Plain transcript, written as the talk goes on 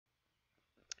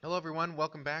Hello, everyone.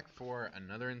 Welcome back for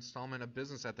another installment of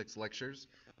Business Ethics Lectures.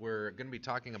 We're going to be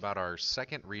talking about our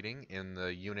second reading in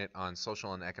the unit on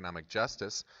social and economic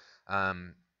justice.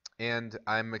 Um, and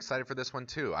I'm excited for this one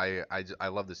too. I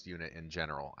love this unit in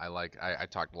general. I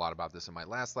talked a lot about this in my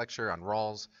last lecture on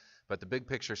Rawls, but the big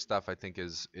picture stuff I think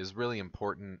is really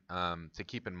important to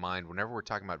keep in mind whenever we're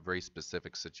talking about very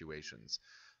specific situations.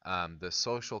 The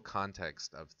social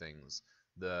context of things,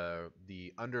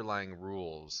 the underlying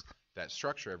rules that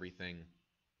structure everything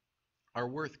are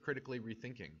worth critically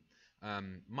rethinking.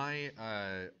 My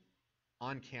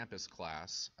on-campus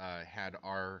class had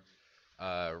our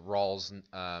Rawls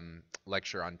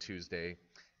lecture on Tuesday,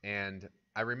 and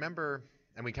I remember,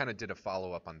 and we kind of did a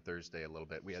follow-up on Thursday a little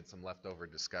bit. We had some leftover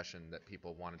discussion that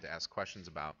people wanted to ask questions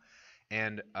about,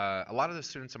 and a lot of the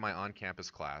students in my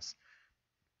on-campus class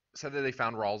said that they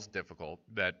found Rawls difficult,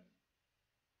 that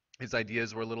his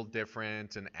ideas were a little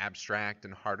different and abstract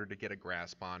and harder to get a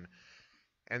grasp on.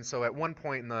 And so at one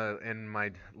point in my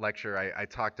lecture, I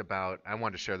talked about, I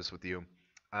wanted to share this with you.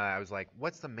 I was like,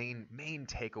 what's the main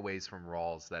takeaways from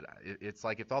Rawls? That it's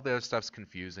like if all the other stuff's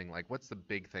confusing, like what's the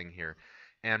big thing here?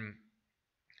 And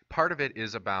part of it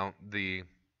is about the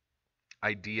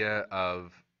idea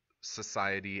of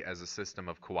society as a system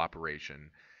of cooperation,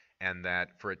 and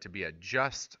that for it to be a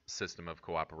just system of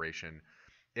cooperation,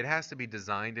 it has to be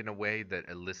designed in a way that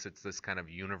elicits this kind of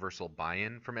universal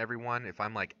buy-in from everyone. If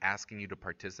I'm like asking you to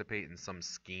participate in some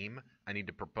scheme, I need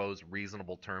to propose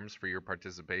reasonable terms for your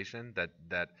participation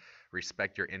that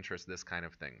respect your interest, this kind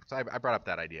of thing. So I brought up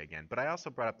that idea again, but I also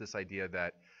brought up this idea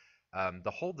that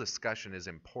the whole discussion is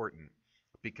important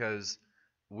because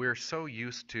we're so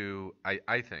used to,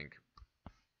 I think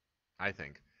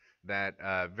that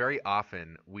very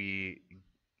often we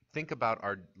think about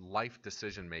our life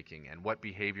decision making and what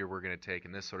behavior we're going to take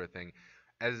and this sort of thing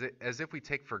as if we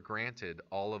take for granted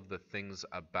all of the things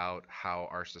about how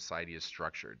our society is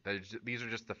structured. These are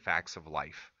just the facts of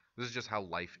life. This is just how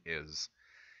life is.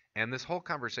 And this whole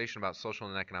conversation about social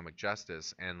and economic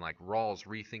justice and like Rawls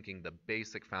rethinking the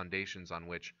basic foundations on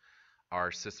which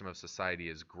our system of society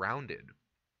is grounded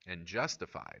and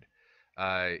justified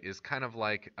is kind of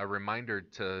like a reminder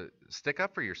to stick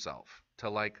up for yourself,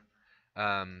 to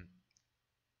um,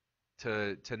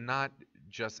 to not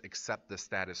just accept the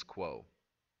status quo,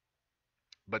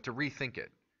 but to rethink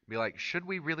it. Be like, should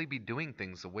we really be doing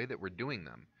things the way that we're doing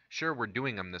them? Sure, we're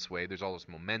doing them this way. There's all this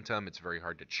momentum. It's very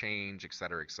hard to change, et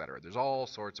cetera, et cetera. There's all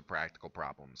sorts of practical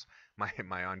problems.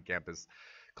 My on-campus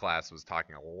class was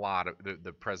talking a lot of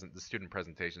the student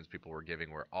presentations people were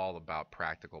giving were all about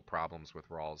practical problems with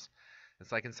Rawls.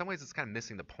 It's like in some ways it's kind of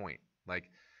missing the point.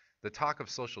 Like the talk of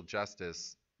social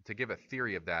justice, to give a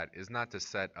theory of that, is not to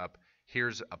set up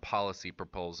here's a policy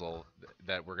proposal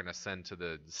that we're going to send to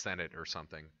the Senate or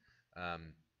something,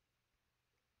 um,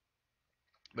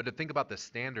 but to think about the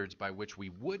standards by which we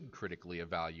would critically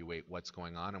evaluate what's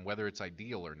going on and whether it's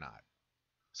ideal or not.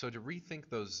 So to rethink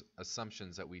those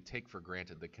assumptions that we take for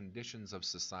granted, the conditions of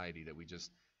society that we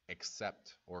just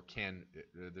accept or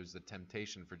there's the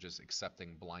temptation for just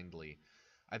accepting blindly,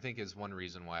 I think is one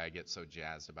reason why I get so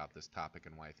jazzed about this topic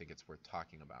and why I think it's worth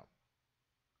talking about.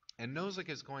 And Nozick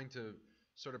is going to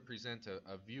sort of present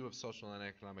a view of social and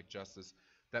economic justice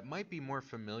that might be more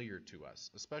familiar to us,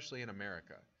 especially in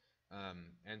America.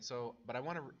 But I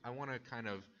want to kind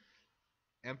of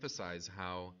emphasize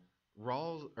how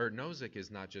Rawls or Nozick is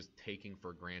not just taking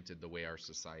for granted the way our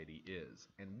society is,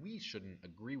 and we shouldn't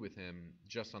agree with him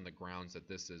just on the grounds that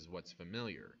this is what's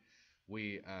familiar.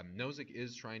 Nozick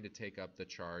is trying to take up the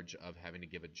charge of having to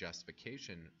give a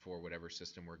justification for whatever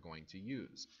system we're going to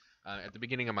use. At the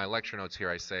beginning of my lecture notes here,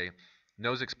 I say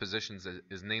Nozick's position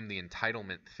is named the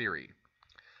entitlement theory.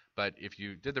 But if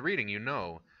you did the reading, you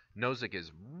know Nozick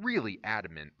is really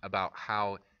adamant about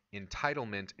how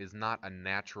entitlement is not a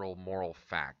natural moral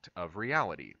fact of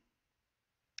reality.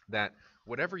 That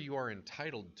whatever you are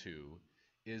entitled to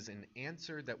is an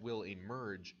answer that will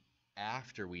emerge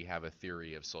after we have a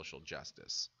theory of social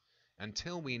justice.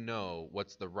 Until we know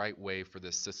what's the right way for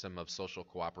this system of social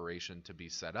cooperation to be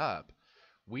set up,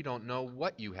 we don't know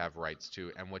what you have rights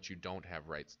to and what you don't have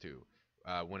rights to.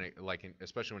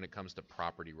 Especially when it comes to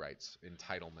property rights,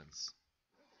 entitlements,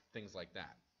 things like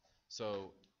that.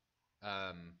 So,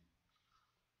 um,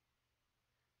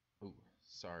 ooh,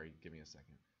 sorry, give me a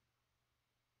second.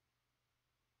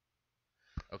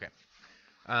 Okay.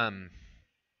 Um,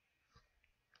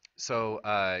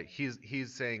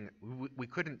 he's saying we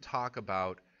couldn't talk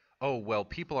about, oh well,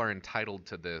 people are entitled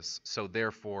to this, so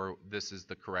therefore this is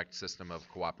the correct system of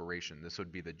cooperation. This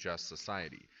would be the just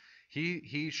society.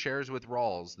 He shares with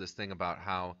Rawls this thing about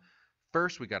how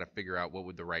first we got to figure out what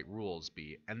would the right rules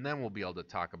be, and then we'll be able to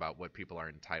talk about what people are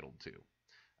entitled to.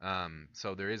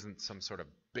 So there isn't some sort of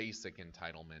basic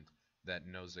entitlement that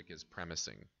Nozick is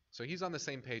premising. So he's on the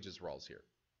same page as Rawls here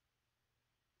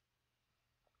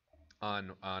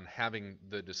on having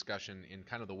the discussion in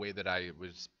kind of the way that I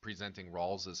was presenting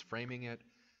Rawls as framing it.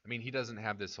 I mean, he doesn't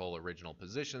have this whole original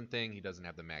position thing. He doesn't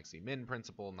have the maxi-min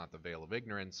principle, not the veil of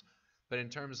ignorance. But in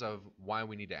terms of why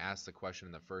we need to ask the question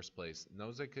in the first place,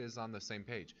 Nozick is on the same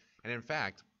page. And in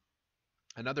fact,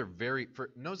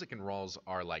 Nozick and Rawls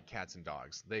are like cats and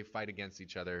dogs. They fight against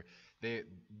each other.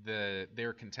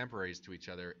 They're contemporaries to each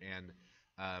other, and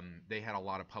they had a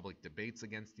lot of public debates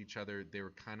against each other. They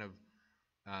were kind of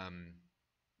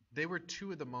they were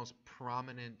two of the most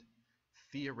prominent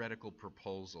theoretical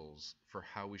proposals for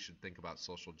how we should think about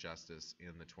social justice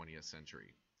in the 20th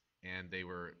century. And they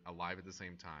were alive at the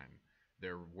same time.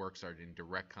 Their works are in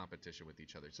direct competition with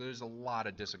each other. So there's a lot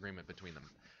of disagreement between them.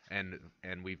 And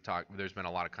there's been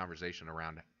a lot of conversation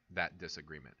around that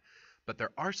disagreement. But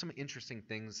there are some interesting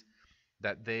things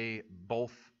that they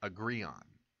both agree on.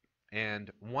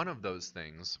 And one of those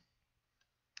things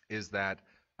is that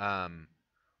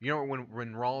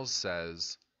when Rawls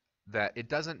says that it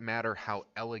doesn't matter how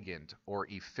elegant or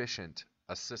efficient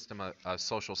a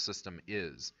social system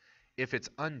is, if it's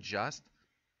unjust,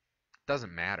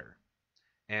 doesn't matter.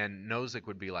 And Nozick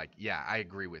would be like, yeah, I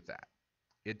agree with that.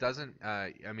 It doesn't,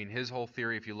 his whole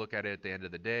theory, if you look at it at the end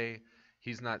of the day,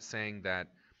 he's not saying that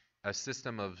a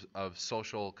system of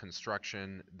social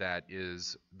construction that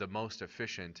is the most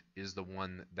efficient is the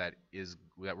one that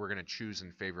we're going to choose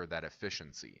in favor of that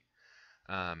efficiency.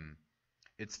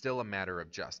 It's still a matter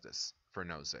of justice for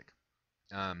Nozick.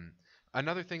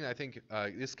 Another thing I think,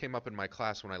 this came up in my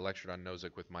class when I lectured on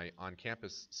Nozick with my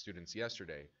on-campus students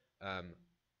yesterday.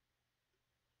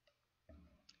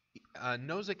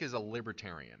 Nozick is a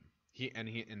libertarian.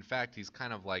 In fact, he's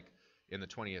kind of like in the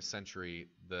 20th century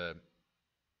the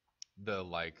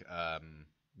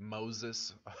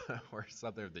Moses or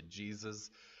something, or the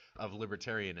Jesus of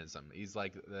libertarianism. He's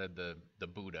like the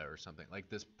Buddha or something, like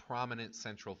this prominent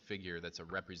central figure that's a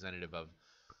representative of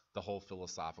the whole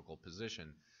philosophical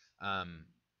position.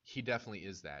 He definitely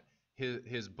is that.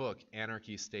 His book,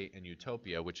 Anarchy, State, and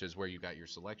Utopia, which is where you got your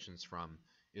selections from,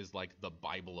 is like the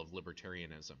Bible of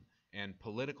libertarianism. And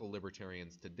political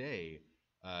libertarians today,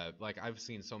 like I've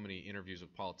seen so many interviews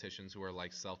with politicians who are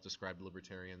like self-described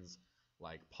libertarians,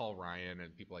 like Paul Ryan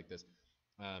and people like this,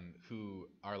 who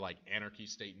are like Anarchy,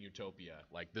 State, and Utopia.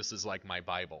 Like, this is like my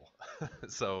Bible.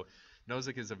 So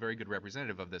Nozick is a very good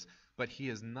representative of this, but he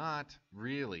is not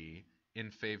really in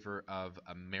favor of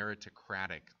a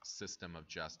meritocratic system of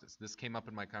justice. This came up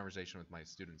in my conversation with my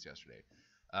students yesterday.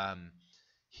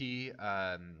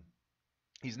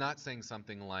 He's not saying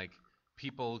something like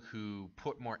people who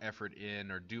put more effort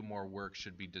in or do more work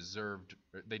should be deserve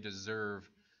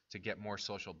to get more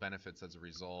social benefits as a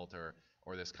result, or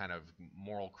this kind of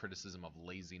moral criticism of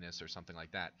laziness or something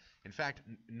like that. In fact,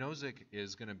 Nozick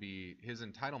is going to be, his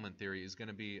entitlement theory is going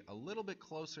to be a little bit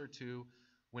closer to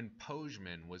when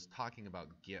Pojman was talking about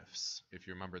gifts, if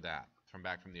you remember that, from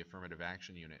the affirmative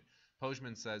action unit.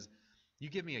 Pojman says, you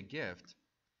give me a gift,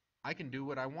 I can do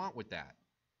what I want with that.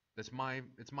 It's my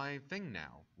thing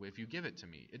now, if you give it to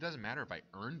me. It doesn't matter if I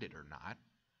earned it or not.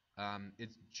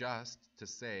 It's just to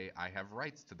say I have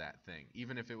rights to that thing,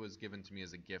 even if it was given to me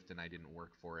as a gift and I didn't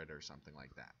work for it or something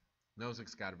like that.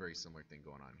 Nozick's got a very similar thing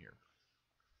going on here.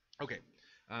 Okay,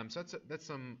 so that's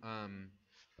some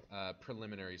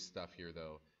preliminary stuff here,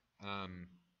 though.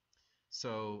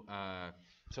 So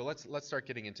let's start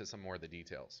getting into some more of the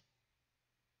details.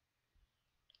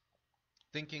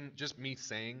 Just me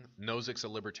saying Nozick's a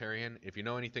libertarian, if you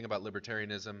know anything about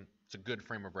libertarianism, it's a good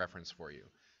frame of reference for you.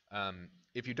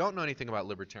 If you don't know anything about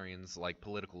libertarians, like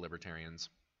political libertarians,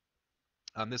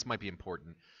 this might be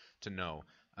important to know.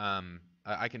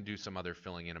 I can do some other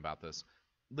filling in about this.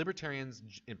 Libertarians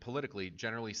politically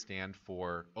generally stand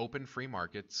for open free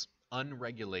markets,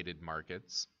 unregulated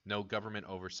markets, no government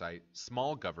oversight,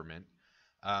 small government.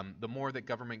 The more that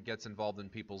government gets involved in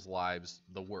people's lives,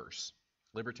 the worse.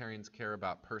 Libertarians care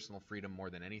about personal freedom more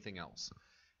than anything else.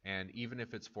 And even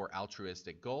if it's for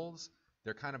altruistic goals,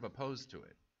 they're kind of opposed to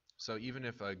it. So even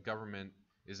if a government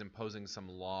is imposing some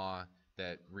law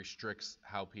that restricts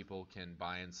how people can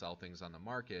buy and sell things on the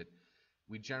market,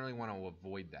 we generally want to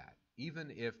avoid that, even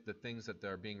if the things that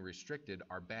are being restricted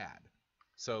are bad.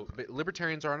 So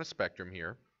libertarians are on a spectrum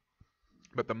here,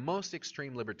 but the most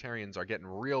extreme libertarians are getting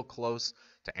real close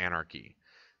to anarchy.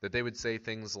 That they would say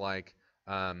things like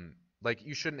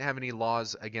you shouldn't have any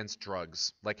laws against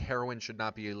drugs, like heroin should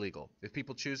not be illegal. If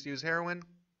people choose to use heroin,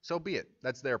 so be it.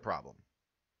 That's their problem.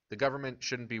 The government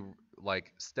shouldn't be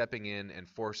like stepping in and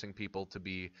forcing people to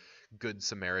be good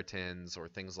Samaritans or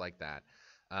things like that.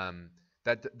 Um,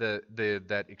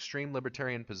 that extreme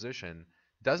libertarian position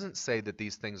doesn't say that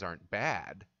these things aren't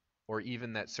bad or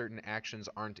even that certain actions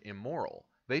aren't immoral.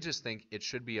 They just think it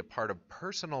should be a part of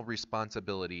personal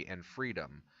responsibility and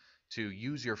freedom to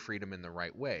use your freedom in the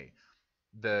right way.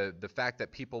 The fact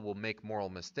that people will make moral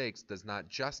mistakes does not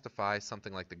justify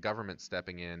something like the government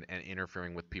stepping in and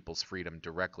interfering with people's freedom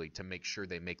directly to make sure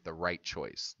they make the right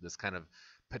choice. This kind of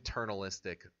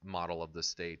paternalistic model of the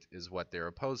state is what they're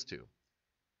opposed to.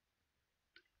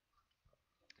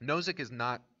 Nozick is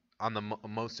not on the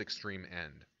most extreme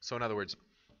end. So in other words,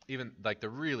 even like the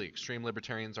really extreme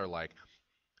libertarians are like,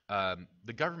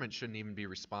 the government shouldn't even be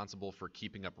responsible for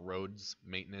keeping up roads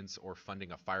maintenance or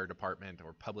funding a fire department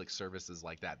or public services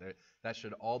like that. That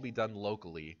should all be done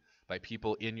locally by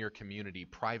people in your community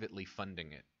privately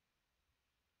funding it.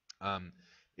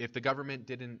 If the government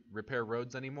didn't repair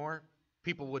roads anymore,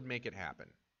 people would make it happen.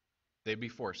 They'd be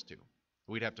forced to.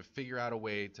 We'd have to figure out a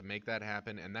way to make that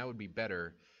happen, and that would be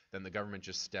better than the government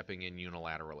just stepping in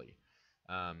unilaterally.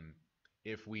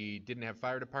 If we didn't have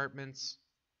fire departments,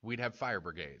 we'd have fire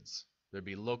brigades. There'd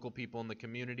be local people in the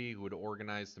community who would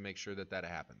organize to make sure that that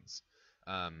happens.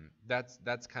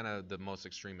 That's kind of the most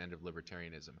extreme end of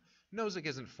libertarianism. Nozick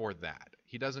isn't for that.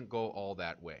 He doesn't go all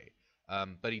that way.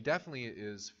 But he definitely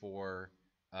is for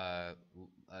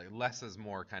less is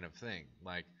more kind of thing.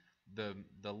 Like the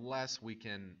less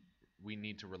we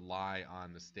need to rely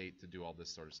on the state to do all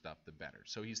this sort of stuff, the better.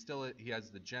 So he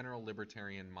has the general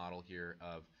libertarian model here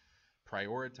of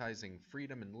prioritizing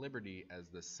freedom and liberty as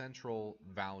the central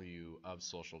value of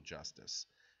social justice,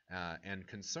 and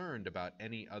concerned about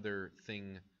any other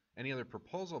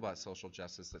proposal about social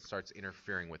justice that starts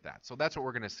interfering with that. So that's what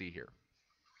we're going to see here.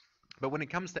 But when it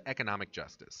comes to economic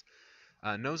justice,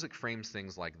 Nozick frames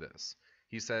things like this.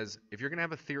 He says, if you're going to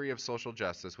have a theory of social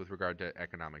justice with regard to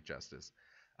economic justice,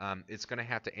 it's going to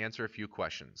have to answer a few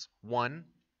questions. One,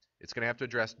 it's going to have to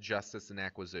address justice and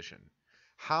acquisition.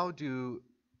 How do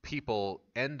people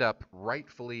end up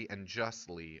rightfully and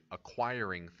justly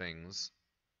acquiring things,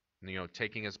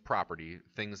 taking as property,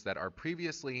 things that are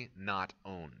previously not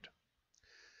owned?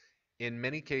 In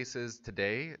many cases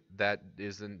today, that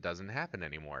doesn't happen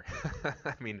anymore.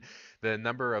 I mean, the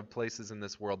number of places in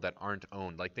this world that aren't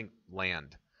owned, like think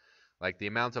land, like the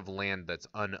amount of land that's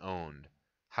unowned.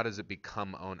 How does it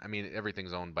become owned? I mean,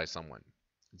 everything's owned by someone.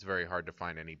 It's very hard to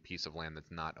find any piece of land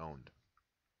that's not owned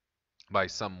by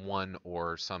someone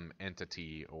or some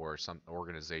entity or some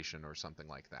organization or something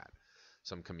like that,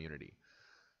 some community.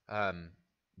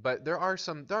 But there are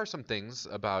some things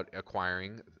about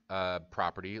acquiring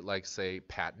property, like say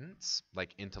patents,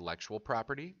 like intellectual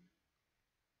property.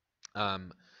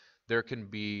 There can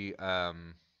be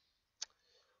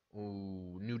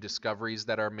new discoveries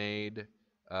that are made.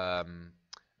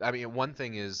 I mean, one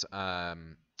thing is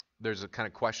there's a kind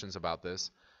of questions about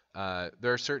this.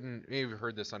 There are certain, maybe you've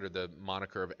heard this under the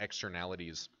moniker of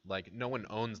externalities, like no one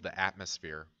owns the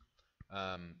atmosphere.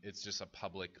 It's just a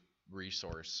public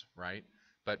resource, right?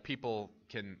 But people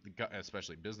can,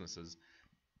 especially businesses,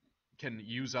 can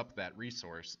use up that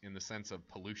resource in the sense of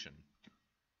pollution.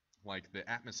 Like the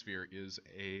atmosphere is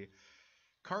a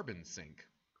carbon sink.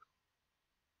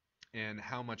 And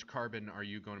how much carbon are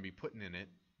you going to be putting in it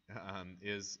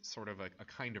is sort of a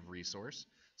kind of resource.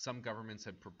 Some governments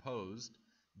have proposed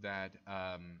that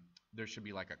there should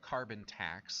be like a carbon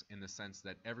tax, in the sense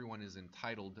that everyone is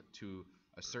entitled to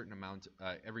a certain amount,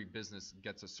 every business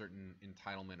gets a certain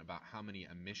entitlement about how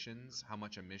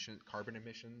much carbon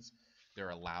emissions they're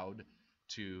allowed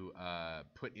to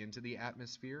put into the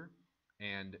atmosphere,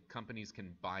 and companies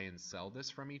can buy and sell this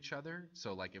from each other.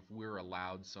 So like if we're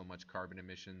allowed so much carbon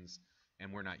emissions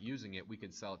and we're not using it, we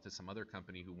could sell it to some other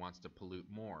company who wants to pollute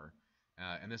more.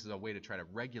 And this is a way to try to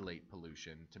regulate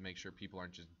pollution, to make sure people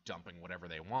aren't just dumping whatever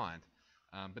they want.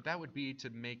 But that would be to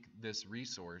make this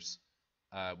resource,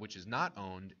 which is not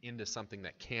owned, into something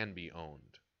that can be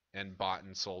owned and bought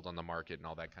and sold on the market and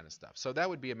all that kind of stuff. So that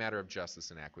would be a matter of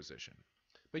justice and acquisition.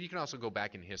 But you can also go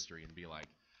back in history and be like,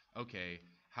 okay,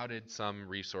 how did some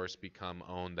resource become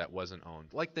owned that wasn't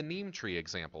owned? Like the neem tree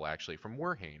example, actually, from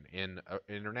Werhane in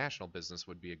international business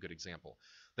would be a good example.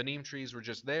 The neem trees were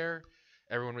just there.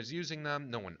 Everyone was using them.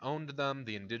 No one owned them.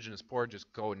 The indigenous poor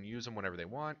just go and use them whenever they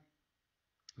want.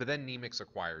 But then Nemix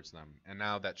acquires them, and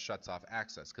now that shuts off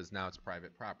access because now it's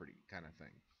private property kind of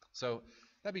thing. So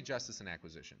that'd be justice and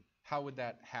acquisition. How would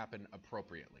that happen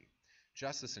appropriately?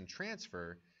 Justice and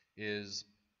transfer is,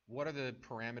 what are the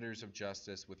parameters of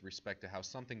justice with respect to how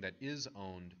something that is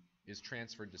owned is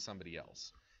transferred to somebody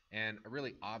else? And a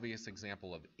really obvious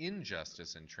example of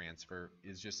injustice in transfer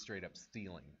is just straight up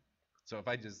stealing. So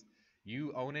if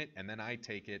you own it and then I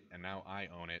take it and now I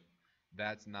own it,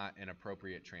 that's not an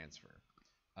appropriate transfer.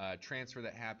 Transfer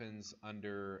that happens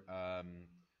under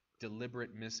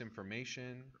deliberate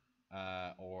misinformation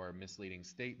or misleading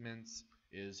statements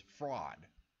is fraud.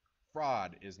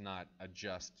 Fraud is not a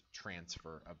just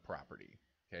transfer of property.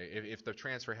 Okay, if the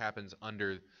transfer happens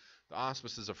under the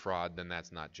auspices of fraud, then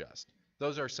that's not just.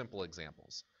 Those are simple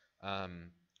examples.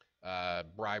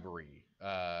 Bribery,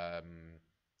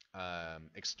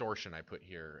 extortion. I put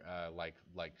here, that's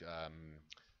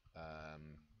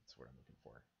what I'm looking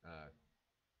for.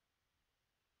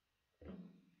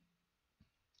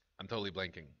 I'm totally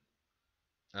blanking.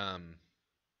 Um,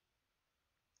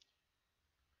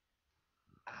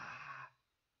 ah,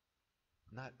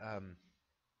 not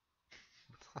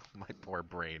my poor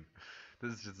brain.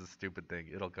 This is just a stupid thing.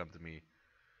 It'll come to me.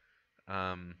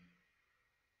 Um,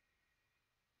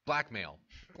 Blackmail.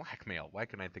 Blackmail. Why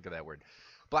can I think of that word?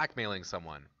 Blackmailing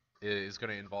someone is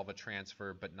going to involve a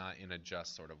transfer, but not in a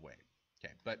just sort of way.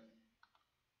 Okay, but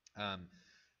um,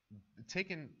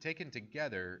 taken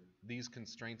together, these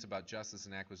constraints about justice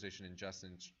and acquisition and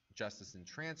justice and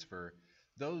transfer,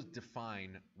 those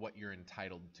define what you're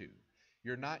entitled to.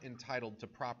 You're not entitled to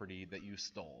property that you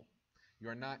stole. You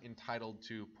are not entitled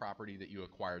to property that you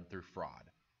acquired through fraud.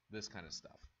 This kind of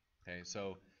stuff. Okay,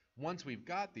 so once we've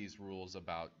got these rules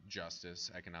about justice,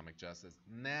 economic justice,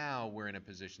 now we're in a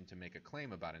position to make a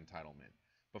claim about entitlement.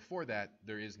 Before that,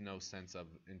 there is no sense of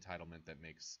entitlement that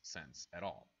makes sense at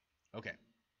all. Okay.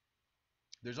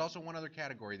 There's also one other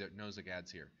category that Nozick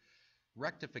adds here.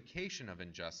 Rectification of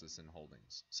injustice in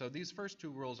holdings. So these first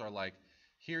two rules are like,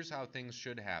 here's how things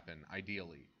should happen,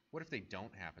 ideally. What if they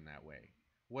don't happen that way?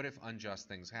 What if unjust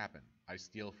things happen? I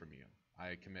steal from you.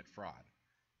 I commit fraud.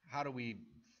 How do we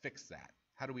fix that?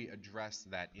 How do we address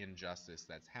that injustice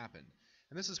that's happened?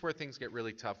 And this is where things get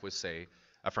really tough with, say,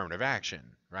 affirmative action,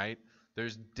 right?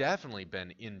 There's definitely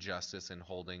been injustice in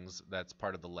holdings that's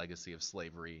part of the legacy of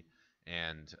slavery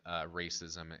and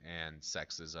racism and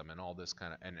sexism and all this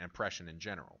kind of, and oppression in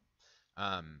general.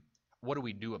 What do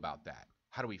we do about that?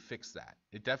 How do we fix that?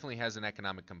 It definitely has an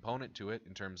economic component to it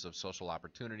in terms of social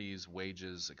opportunities,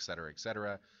 wages, et cetera, et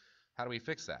cetera. How do we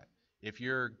fix that? If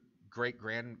your great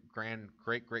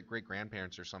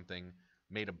grandparents or something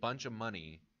made a bunch of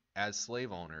money as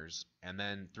slave owners and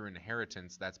then through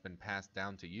inheritance that's been passed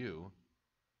down to you,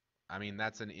 I mean,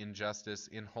 that's an injustice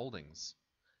in holdings.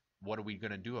 What are we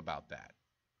going to do about that?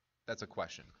 That's a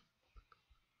question.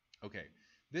 Okay,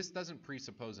 this doesn't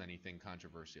presuppose anything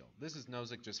controversial. This is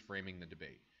Nozick just framing the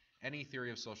debate. Any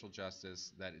theory of social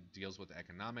justice that deals with the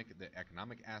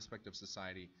economic aspect of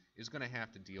society is going to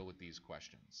have to deal with these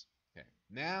questions. Okay,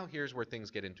 now here's where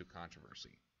things get into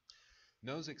controversy.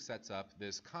 Nozick sets up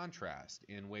this contrast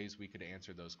in ways we could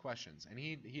answer those questions. And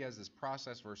he has this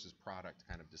process versus product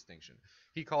kind of distinction.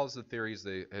 He calls the theories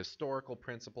the historical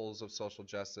principles of social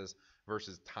justice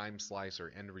versus time slice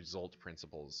or end result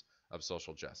principles of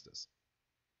social justice.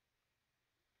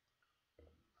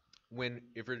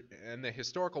 And the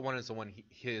historical one is the one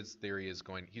his theory is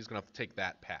he's going to take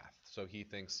that path. So he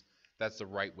thinks that's the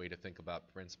right way to think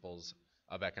about principles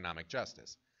of economic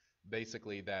justice.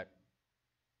 Basically that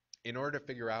in order to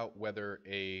figure out whether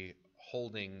a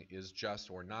holding is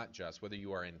just or not just, whether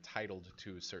you are entitled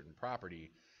to a certain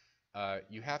property,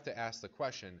 you have to ask the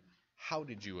question, how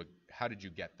did you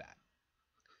get that?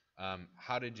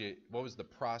 What was the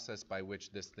process by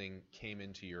which this thing came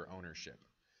into your ownership?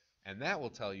 And that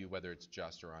will tell you whether it's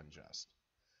just or unjust.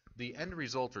 The end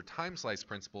result or time slice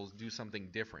principles do something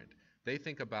different. They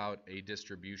think about a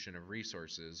distribution of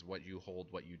resources, what you hold,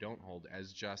 what you don't hold,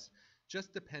 as just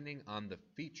depending on the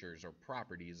features or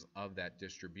properties of that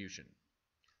distribution,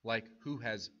 like who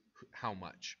has how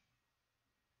much.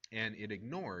 And it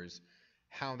ignores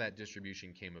how that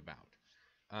distribution came about.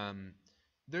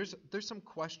 There's some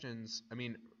questions. I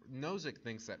mean, Nozick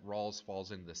thinks that Rawls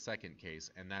falls into the second case,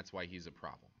 and that's why he's a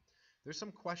problem. There's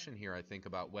some question here, I think,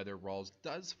 about whether Rawls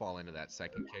does fall into that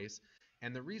second case,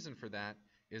 and the reason for that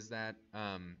is that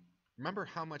remember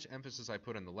how much emphasis I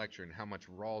put on the lecture and how much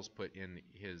Rawls put in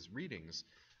his readings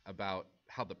about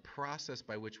how the process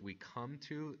by which we come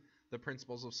to the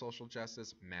principles of social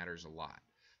justice matters a lot.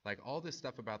 Like all this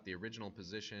stuff about the original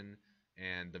position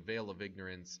and the veil of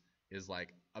ignorance is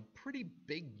like a pretty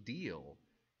big deal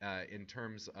in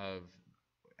terms of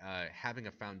having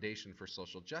a foundation for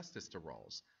social justice to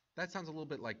Rawls. That sounds a little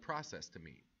bit like process to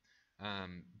me.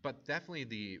 But definitely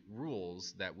the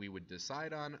rules that we would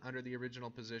decide on under the original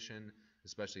position,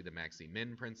 especially the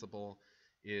maxi-min principle,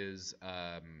 is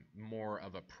more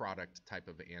of a product type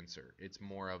of answer. It's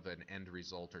more of an end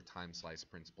result or time slice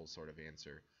principle sort of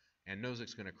answer. And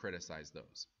Nozick's going to criticize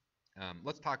those.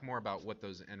 Let's talk more about what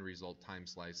those end result time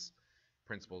slice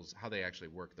principles, how they actually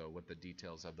work though, what the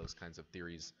details of those kinds of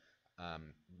theories,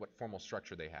 what formal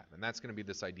structure they have. And that's going to be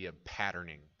this idea of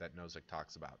patterning that Nozick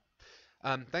talks about.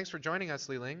 Thanks for joining us,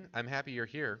 Li-Ling. I'm happy you're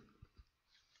here.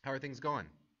 How are things going?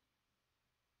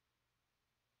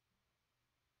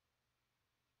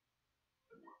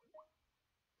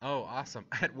 Oh, awesome.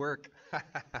 At work.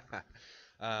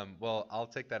 Well, I'll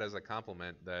take that as a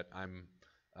compliment that I'm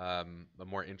a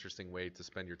more interesting way to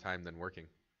spend your time than working.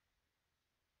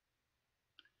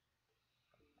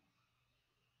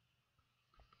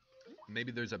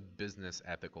 Maybe there's a business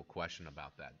ethical question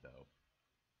about that, though.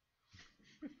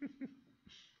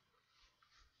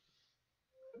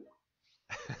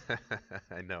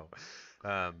 I know.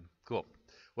 Cool.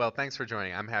 Well, thanks for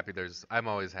joining. I'm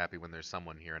always happy when there's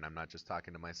someone here and I'm not just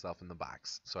talking to myself in the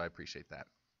box. So I appreciate that.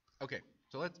 Okay,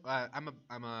 so I'm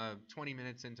 20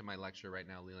 minutes into my lecture right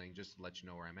now, Li-Ling, just to let you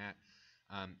know where I'm at.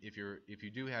 If you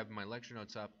do have my lecture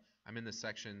notes up, I'm in the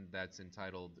section that's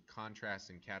entitled Contrasts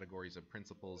and Categories of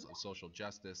Principles of Social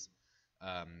Justice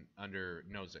under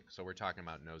Nozick. So we're talking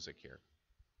about Nozick here.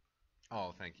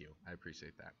 Oh, thank you. I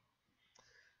appreciate that.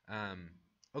 Um,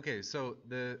 okay, so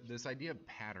this idea of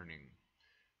patterning.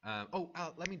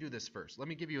 Let me do this first. Let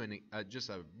me give you just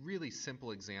a really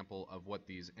simple example of what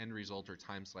these end result or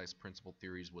time slice principle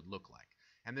theories would look like.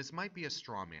 And this might be a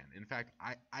straw man. In fact,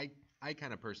 I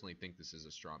kind of personally think this is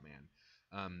a straw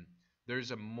man.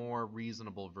 There's a more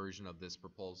reasonable version of this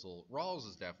proposal. Rawls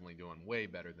is definitely doing way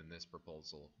better than this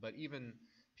proposal. But even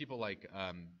people like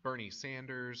Bernie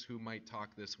Sanders, who might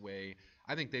talk this way,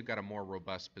 I think they've got a more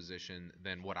robust position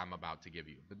than what I'm about to give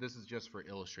you. But this is just for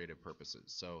illustrative purposes.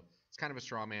 So it's kind of a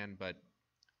straw man, but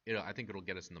I think it'll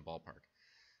get us in the ballpark.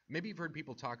 Maybe you've heard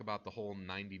people talk about the whole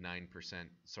 99%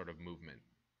 sort of movement.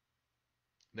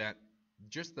 That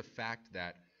just the fact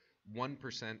that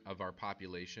 1% of our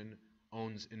population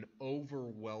owns an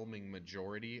overwhelming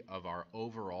majority of our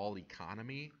overall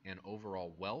economy and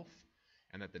overall wealth,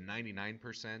 and that the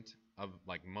 99% of,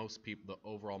 like, most people, the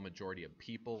overall majority of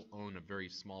people own a very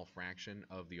small fraction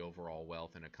of the overall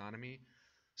wealth and economy.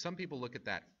 Some people look at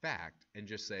that fact and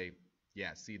just say,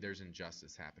 yeah, see, there's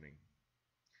injustice happening.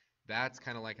 That's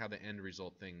kind of like how the end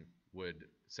result thing would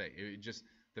say. Just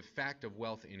the fact of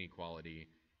wealth inequality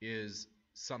is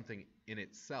something in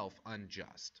itself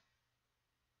unjust.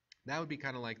 That would be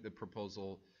kind of like the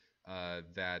proposal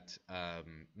that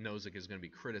Nozick is going to be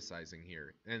criticizing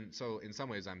here. And so in some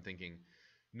ways I'm thinking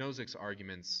Nozick's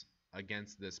arguments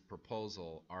against this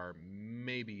proposal are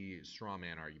maybe straw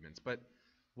man arguments, but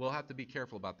we'll have to be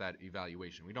careful about that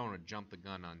evaluation. We don't want to jump the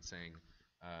gun on saying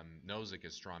Nozick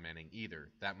is straw manning either.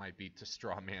 That might be to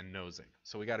straw man Nozick.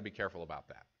 So we got to be careful about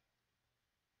that.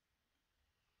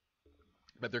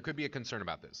 But there could be a concern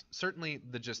about this. Certainly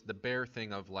just the bare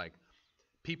thing of, like,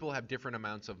 people have different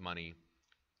amounts of money,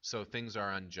 so things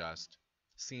are unjust,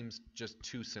 seems just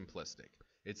too simplistic.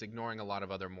 It's ignoring a lot of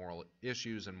other moral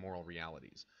issues and moral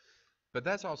realities. But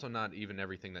that's also not even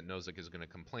everything that Nozick is going to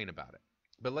complain about it.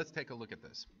 But let's take a look at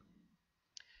this.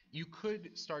 You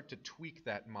could start to tweak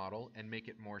that model and make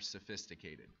it more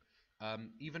sophisticated.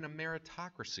 Even a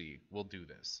meritocracy will do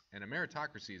this. And a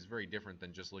meritocracy is very different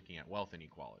than just looking at wealth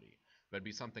inequality. But it'd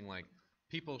be something like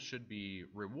people should be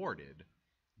rewarded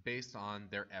based on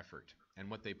their effort and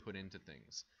what they put into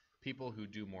things. People who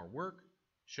do more work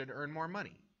should earn more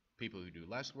money. People who do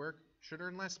less work should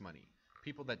earn less money.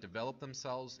 People that develop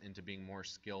themselves into being more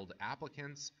skilled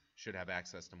applicants should have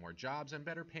access to more jobs and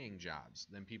better paying jobs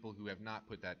than people who have not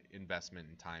put that investment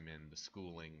and time in, the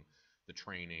schooling, the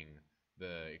training,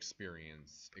 the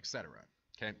experience, etc.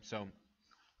 Okay, so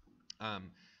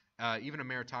even a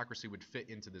meritocracy would fit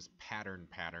into this pattern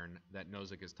that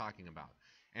Nozick is talking about.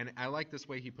 And I like this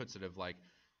way he puts it, of like,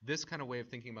 this kind of way of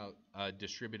thinking about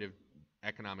distributive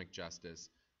economic justice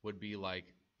would be like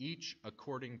each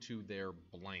according to their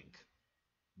blank,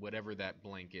 whatever that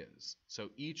blank is. So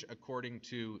each according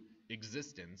to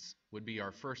existence would be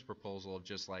our first proposal of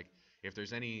just like, if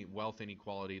there's any wealth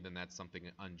inequality, then that's something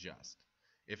unjust.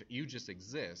 If you just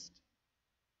exist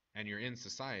and you're in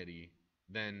society,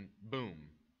 then boom,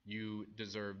 you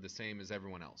deserve the same as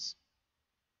everyone else.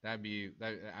 That'd be,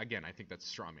 again, I think that's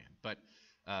straw man, but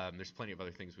there's plenty of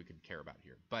other things we could care about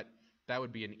here. But that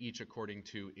would be an each according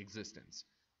to existence.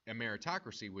 A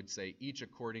meritocracy would say each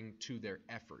according to their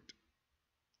effort,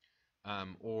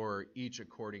 or each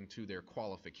according to their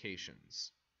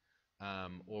qualifications,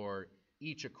 or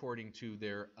each according to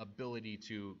their ability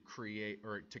to create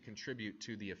or to contribute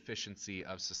to the efficiency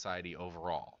of society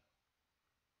overall.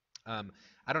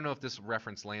 I don't know if this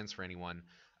reference lands for anyone,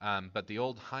 but the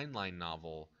old Heinlein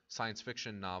novel, science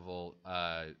fiction novel,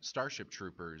 Starship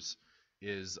Troopers,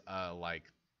 is like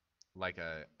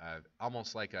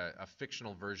almost like a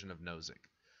fictional version of Nozick,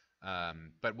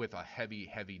 but with a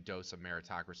heavy dose of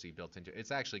meritocracy built into it.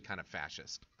 It's actually kind of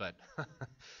fascist, but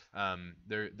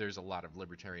there's a lot of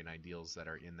libertarian ideals that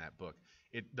are in that book.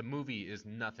 The movie is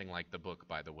nothing like the book,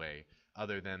 by the way,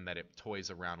 other than that it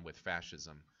toys around with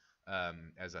fascism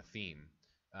as a theme.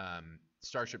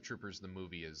 Starship Troopers, the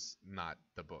movie, is not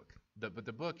the book. But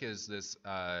the book is this.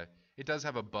 It does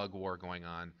have a bug war going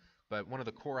on, but one of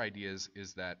the core ideas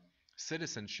is that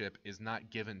citizenship is not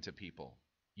given to people.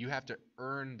 You have to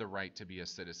earn the right to be a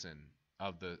citizen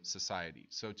of the society.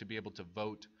 So to be able to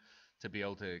vote, to be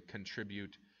able to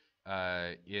contribute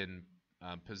in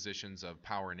positions of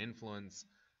power and influence,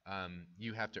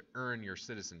 you have to earn your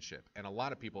citizenship. And a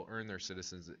lot of people earn their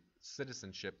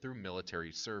citizenship through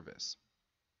military service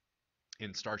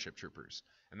in Starship Troopers.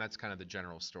 And that's kind of the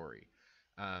general story.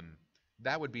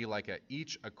 That would be like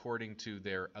each according to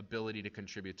their ability to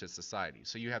contribute to society.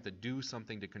 So you have to do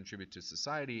something to contribute to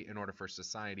society in order for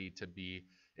society to be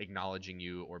acknowledging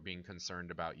you or being concerned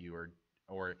about you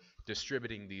or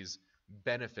distributing these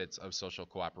benefits of social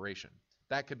cooperation.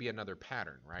 That could be another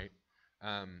pattern, right?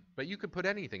 But you could put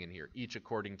anything in here, each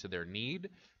according to their need.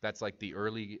 That's like the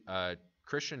early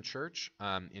Christian church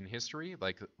in history,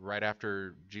 like right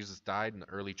after Jesus died in the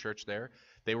early church there.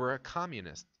 They were a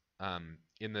communist.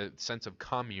 In the sense of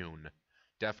commune,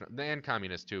 definitely, and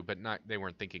communist too, but they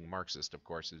weren't thinking Marxist, of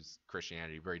course, is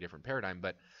Christianity, very different paradigm.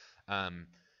 But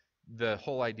the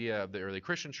whole idea of the early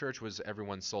Christian church was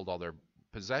everyone sold all their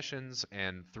possessions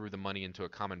and threw the money into a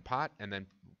common pot, and then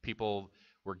people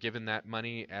were given that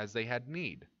money as they had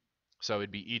need. So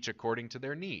it'd be each according to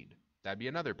their need. That'd be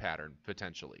another pattern,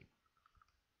 potentially.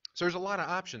 So there's a lot of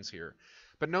options here.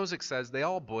 But Nozick says they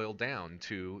all boil down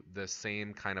to the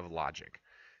same kind of logic.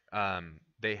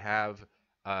 They have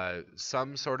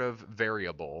some sort of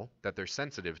variable that they're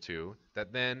sensitive to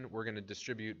that then we're going to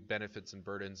distribute benefits and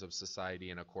burdens of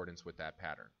society in accordance with that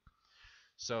pattern.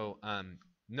 So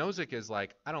Nozick is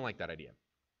like, I don't like that idea.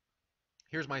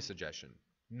 Here's my suggestion.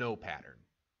 No pattern.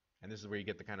 And this is where you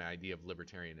get the kind of idea of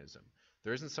libertarianism.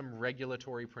 There isn't some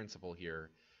regulatory principle here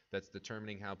that's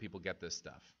determining how people get this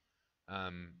stuff.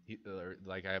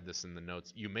 Like I have this in the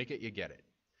notes. You make it, you get it.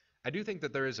 I do think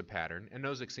that there is a pattern, and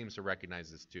Nozick seems to recognize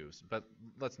this too, but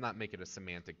let's not make it a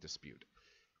semantic dispute.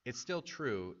 It's still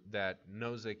true that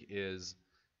Nozick is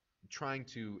trying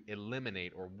to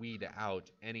eliminate or weed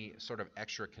out any sort of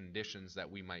extra conditions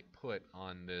that we might put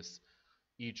on this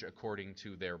each according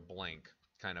to their blank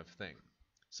kind of thing.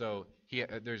 So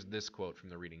there's this quote from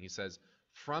the reading. He says,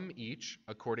 "From each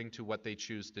according to what they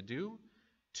choose to do,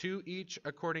 to each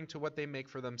according to what they make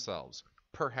for themselves,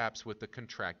 perhaps with the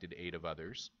contracted aid of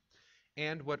others,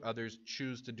 and what others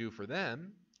choose to do for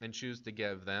them and choose to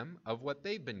give them of what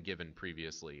they've been given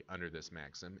previously under this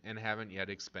maxim and haven't yet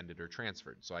expended or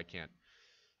transferred." So I can't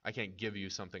give you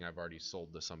something I've already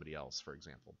sold to somebody else, for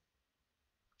example.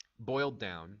 Boiled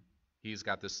down, he's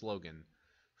got this slogan,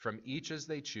 "From each as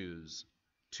they choose,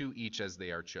 to each as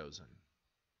they are chosen."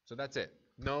 So that's it.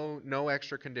 No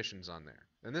extra conditions on there.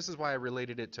 And this is why I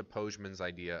related it to Pojman's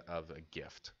idea of a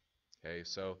gift. Okay,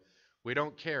 so we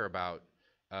don't care about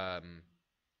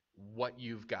what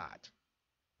you've got,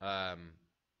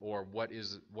 or what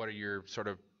are your sort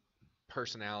of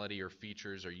personality or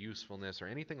features or usefulness or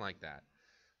anything like that.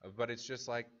 But it's just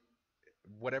like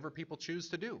whatever people choose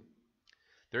to do.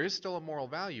 There is still a moral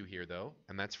value here, though,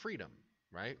 and that's freedom,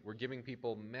 right? We're giving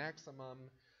people maximum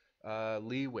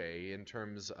leeway in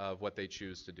terms of what they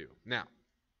choose to do. Now,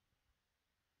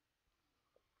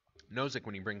 Nozick,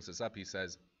 when he brings this up, he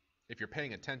says, if you're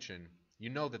paying attention, you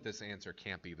know that this answer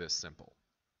can't be this simple.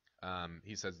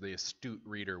 He says the astute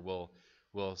reader will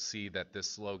see that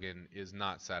this slogan is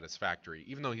not satisfactory.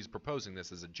 Even though he's proposing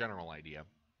this as a general idea,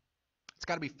 it's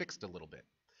got to be fixed a little bit,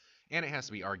 and it has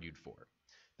to be argued for.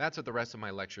 That's what the rest of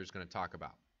my lecture is going to talk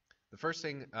about. The first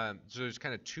thing, so there's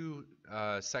kind of two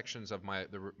sections of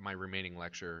my remaining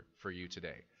lecture for you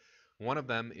today. One of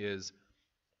them is,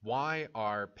 why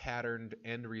are patterned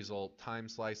end result time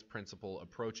slice principle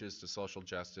approaches to social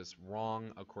justice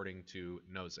wrong according to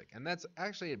Nozick? And that's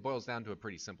actually, it boils down to a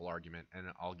pretty simple argument, and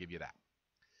I'll give you that.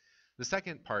 The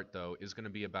second part, though, is going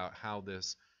to be about how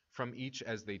this from each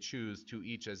as they choose to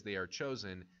each as they are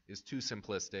chosen is too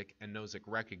simplistic, and Nozick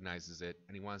recognizes it,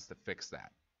 and he wants to fix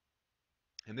that.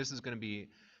 And this is going to be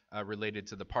related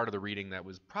to the part of the reading that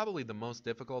was probably the most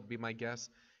difficult, be my guess.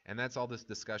 And that's all this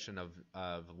discussion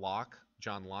of Locke,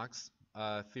 John Locke's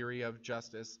theory of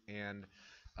justice, and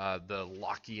the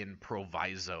Lockean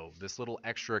proviso, this little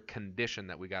extra condition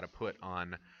that we got to put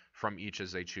on from each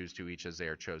as they choose to, each as they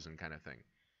are chosen, kind of thing.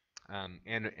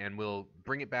 And we'll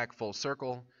bring it back full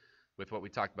circle with what we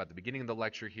talked about at the beginning of the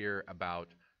lecture here about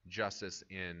justice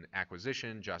in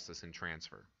acquisition, justice in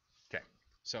transfer. Okay,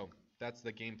 so that's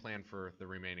the game plan for the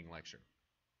remaining lecture.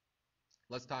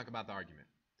 Let's talk about the argument.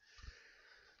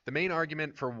 The main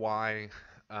argument for why,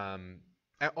 I'm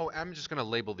just going to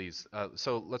label these.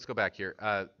 So let's go back here.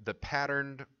 The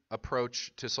patterned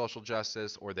approach to social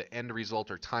justice, or the end result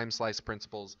or time slice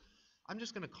principles, I'm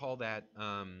just going to call that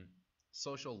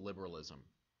social liberalism.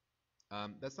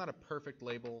 That's not a perfect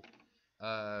label,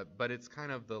 but it's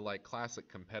kind of the like classic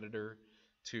competitor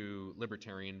to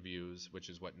libertarian views, which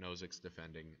is what Nozick's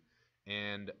defending.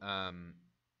 And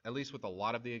at least with a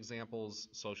lot of the examples,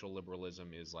 social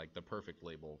liberalism is like the perfect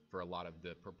label for a lot of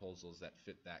the proposals that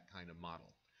fit that kind of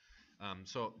model.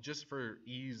 So just for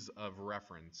ease of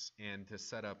reference and to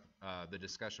set up the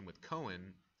discussion with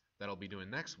Cohen that I'll be doing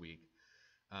next week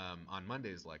on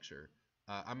Monday's lecture,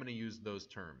 I'm going to use those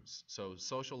terms. So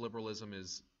social liberalism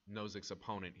is Nozick's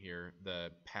opponent here, the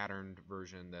patterned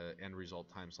version, the end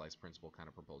result time slice principle kind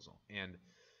of proposal. And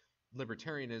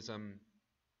libertarianism,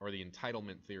 or the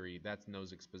entitlement theory, that's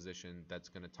Nozick's position. That's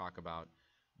going to talk about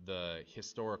the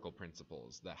historical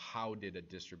principles, the how did a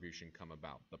distribution come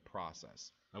about, the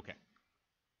process. Okay.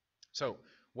 So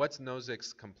what's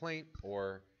Nozick's complaint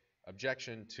or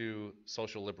objection to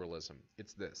social liberalism?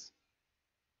 It's this.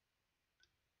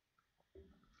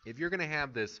 If you're going to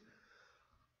have this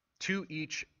to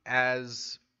each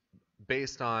as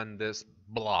based on this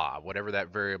blah, whatever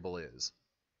that variable is,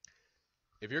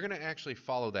 if you're going to actually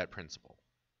follow that principle,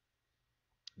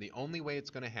 the only way it's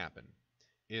going to happen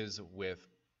is with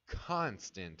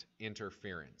constant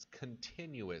interference,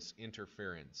 continuous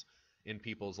interference in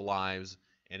people's lives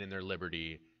and in their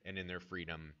liberty and in their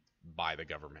freedom by the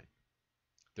government.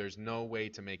 There's no way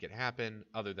to make it happen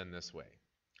other than this way.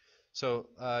 So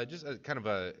just kind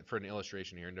of for an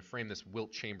illustration here, and to frame this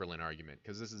Wilt Chamberlain argument,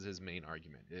 because this is his main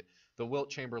argument. The Wilt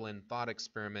Chamberlain thought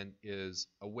experiment is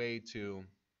a way to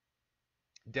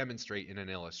demonstrate in an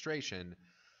illustration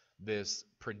this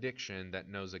prediction that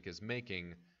Nozick is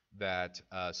making that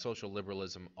social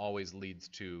liberalism always leads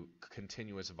to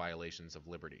continuous violations of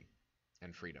liberty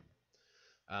and freedom.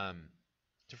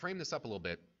 To frame this up a little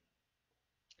bit,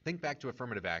 think back to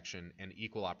affirmative action and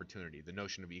equal opportunity, the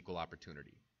notion of equal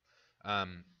opportunity.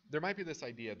 There might be this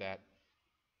idea that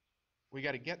we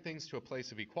got to get things to a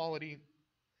place of equality,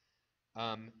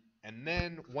 and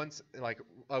then once,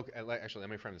 actually, let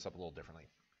me frame this up a little differently.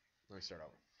 Let me start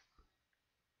over.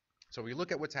 So we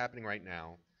look at what's happening right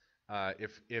now.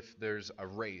 If there's a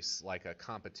race, like a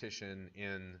competition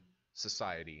in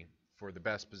society for the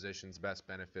best positions, best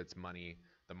benefits, money,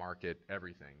 the market,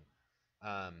 everything,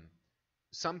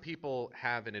 some people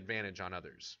have an advantage on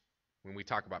others when we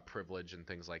talk about privilege and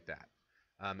things like that.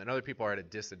 And other people are at a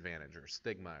disadvantage or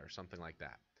stigma or something like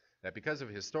that. That because of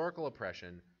historical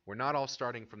oppression, we're not all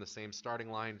starting from the same starting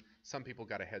line. Some people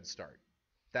got a head start.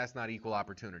 That's not equal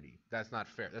opportunity. That's not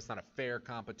fair. That's not a fair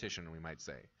competition, we might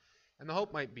say. And the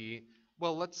hope might be,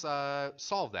 well, let's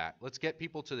solve that. Let's get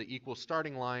people to the equal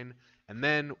starting line, and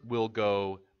then we'll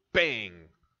go, bang,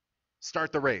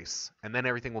 start the race, and then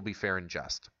everything will be fair and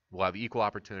just. We'll have equal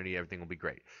opportunity. Everything will be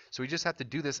great. So we just have to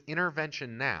do this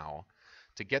intervention now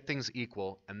to get things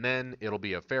equal, and then it'll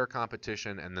be a fair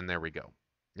competition, and then there we go.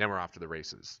 Then we're off to the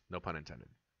races. No pun intended.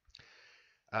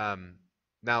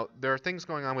 Now, there are things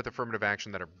going on with affirmative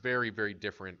action that are very, very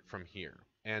different from here.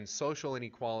 And social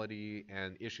inequality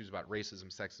and issues about racism,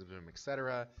 sexism,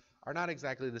 etc. are not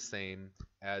exactly the same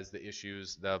as the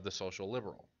issues of the social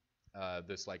liberal.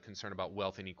 This like concern about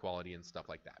wealth inequality and stuff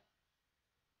like that.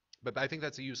 But I think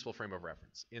that's a useful frame of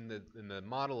reference. In the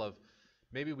model of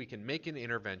maybe we can make an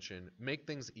intervention, make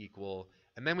things equal,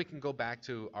 and then we can go back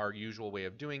to our usual way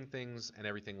of doing things, and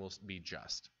everything will be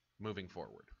just moving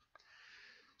forward.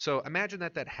 So imagine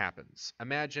that happens.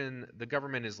 Imagine the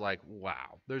government is like,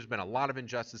 wow, there's been a lot of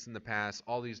injustice in the past.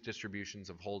 All these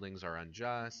distributions of holdings are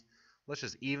unjust. Let's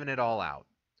just even it all out.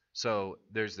 So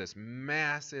there's this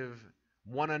massive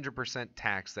 100%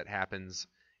 tax that happens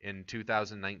in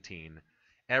 2019.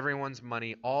 Everyone's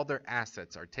money, all their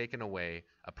assets are taken away,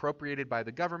 appropriated by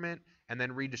the government, and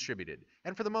then redistributed.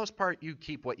 And for the most part, you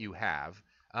keep what you have,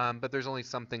 but there's only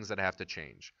some things that have to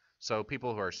change. So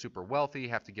people who are super wealthy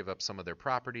have to give up some of their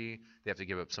property. They have to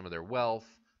give up some of their wealth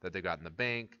that they got in the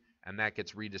bank. and that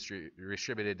gets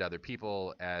redistributed to other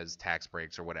people as tax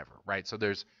breaks or whatever, right? So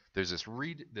there's this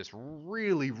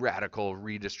really radical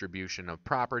redistribution of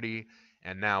property,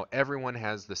 and now everyone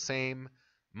has the same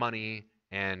money,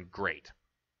 and great.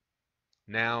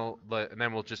 Now, and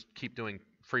then we'll just keep doing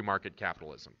free market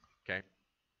capitalism, okay?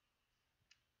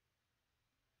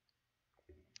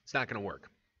 It's not going to work.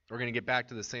 We're going to get back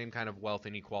to the same kind of wealth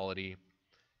inequality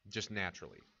just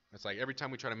naturally. It's like every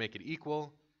time we try to make it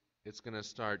equal, it's going to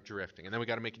start drifting. And then we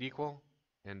got to make it equal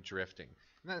and drifting.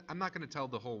 And I'm not going to tell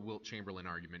the whole Wilt Chamberlain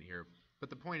argument here, but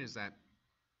the point is that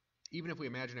even if we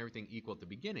imagine everything equal at the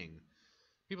beginning,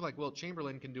 people like Wilt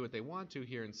Chamberlain can do what they want to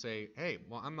here and say, hey,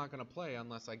 well, I'm not going to play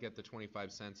unless I get the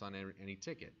 25 cents on any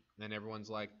ticket. And everyone's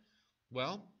like,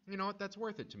 well, you know what, that's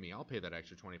worth it to me. I'll pay that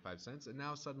extra 25 cents. And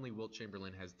now suddenly Wilt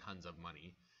Chamberlain has tons of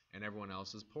money and everyone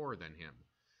else is poorer than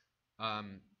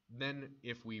him. Then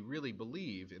if we really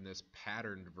believe in this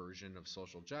patterned version of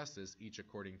social justice, each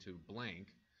according to blank,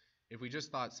 if we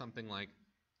just thought something like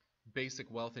basic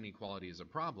wealth inequality is a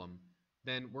problem,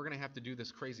 then we're going to have to do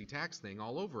this crazy tax thing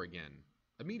all over again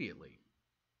immediately.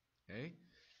 Okay?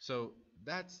 So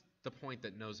that's the point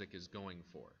that Nozick is going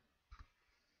for.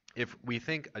 If we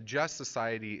think a just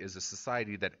society is a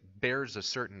society that bears a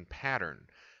certain pattern,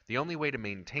 the only way to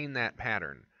maintain that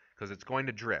pattern, because it's going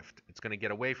to drift, it's going to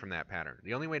get away from that pattern,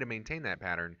 the only way to maintain that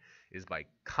pattern is by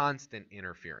constant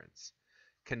interference,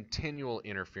 continual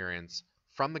interference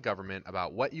from the government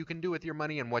about what you can do with your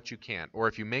money and what you can't. Or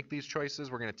if you make these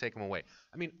choices, we're going to take them away.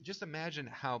 I mean, just imagine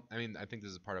how, I mean, I think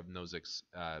this is part of Nozick's,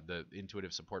 the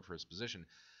intuitive support for his position.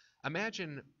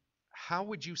 Imagine how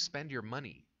would you spend your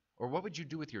money? Or what would you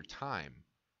do with your time?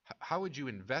 How would you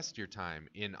invest your time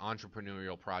in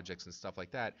entrepreneurial projects and stuff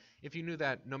like that if you knew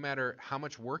that no matter how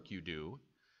much work you do,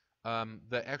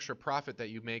 the extra profit that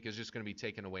you make is just going to be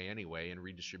taken away anyway and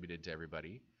redistributed to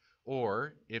everybody?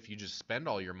 Or if you just spend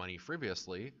all your money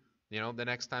frivolously, you know, the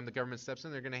next time the government steps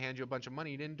in, they're going to hand you a bunch of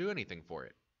money. You didn't do anything for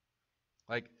it.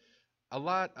 Like I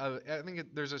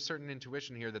think there's a certain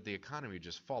intuition here that the economy would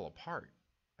just fall apart.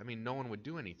 I mean, no one would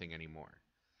do anything anymore.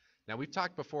 Now, we've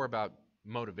talked before about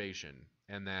motivation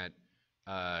and that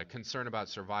concern about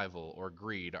survival or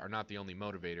greed are not the only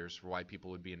motivators for why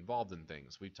people would be involved in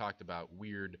things. We've talked about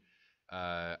weird,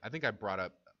 I think I brought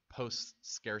up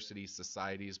post-scarcity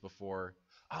societies before.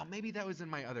 Oh, maybe that was in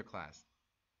my other class.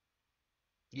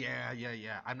 Yeah.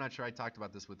 I'm not sure I talked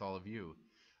about this with all of you.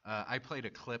 I played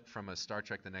a clip from a Star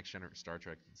Trek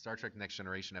Star Trek Next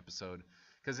Generation episode,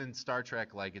 because in Star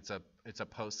Trek, like it's a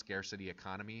post-scarcity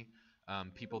economy.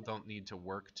 People don't need to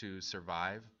work to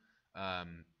survive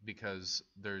because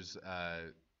there's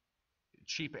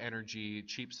cheap energy,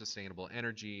 cheap sustainable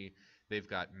energy. They've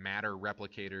got matter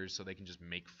replicators, so they can just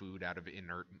make food out of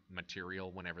inert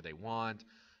material whenever they want.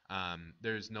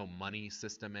 There's no money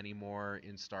system anymore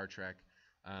in Star Trek,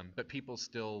 but people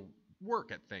still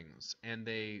work at things, and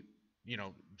they, you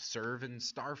know, serve in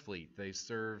Starfleet. They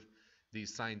serve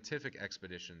these scientific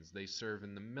expeditions. They serve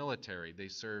in the military. They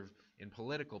serve in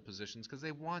political positions because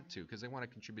they want to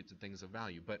contribute to things of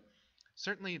value. But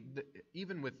certainly,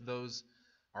 even with those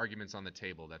arguments on the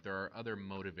table, that there are other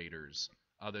motivators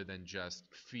other than just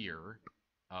fear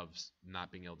of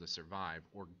not being able to survive,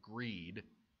 or greed,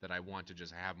 that I want to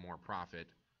just have more profit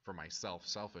for myself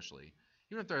selfishly.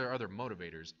 Even if there are other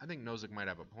motivators, I think Nozick might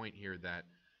have a point here that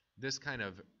this kind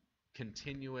of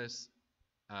continuous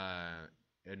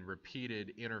and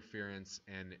repeated interference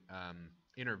and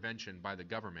intervention by the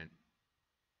government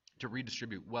to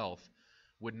redistribute wealth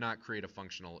would not create a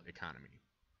functional economy.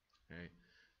 Okay?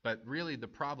 But really the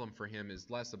problem for him is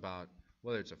less about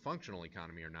whether it's a functional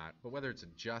economy or not, but whether it's a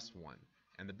just one.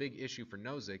 And the big issue for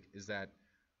Nozick is that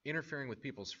interfering with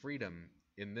people's freedom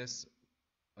in this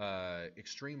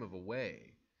extreme of a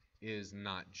way is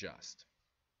not just.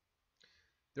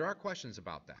 There are questions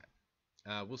about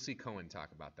that. We'll see Cohen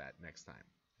talk about that next time.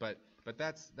 But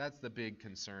that's the big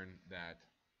concern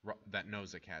that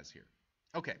Nozick has here.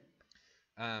 Okay.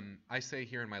 I say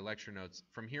here in my lecture notes,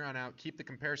 from here on out, keep the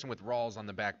comparison with Rawls on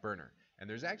the back burner. And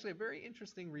there's actually a very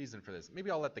interesting reason for this. Maybe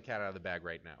I'll let the cat out of the bag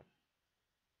right now.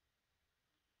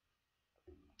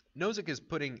 Nozick is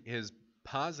putting his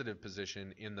positive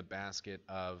position in the basket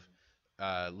of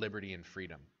liberty and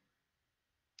freedom.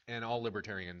 And all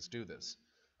libertarians do this.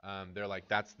 They're like,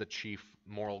 that's the chief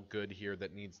moral good here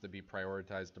that needs to be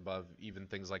prioritized above even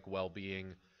things like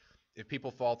well-being. If people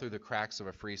fall through the cracks of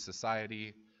a free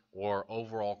society, or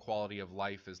overall quality of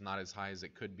life is not as high as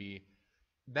it could be,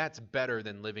 that's better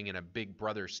than living in a big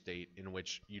brother state in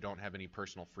which you don't have any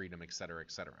personal freedom, et cetera, et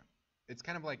cetera. It's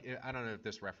kind of like, I don't know if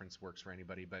this reference works for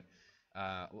anybody, but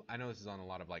I know this is on a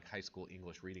lot of like high school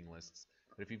English reading lists.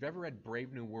 But if you've ever read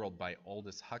Brave New World by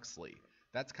Aldous Huxley,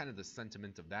 that's kind of the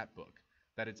sentiment of that book.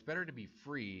 That it's better to be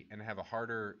free and have a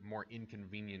harder, more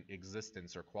inconvenient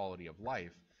existence or quality of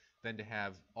life than to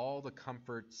have all the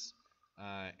comforts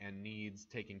and needs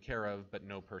taken care of, but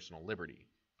no personal liberty,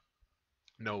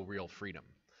 no real freedom.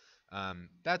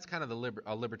 That's kind of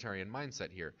a libertarian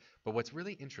mindset here. But what's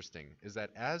really interesting is that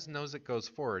as Nozick goes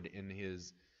forward in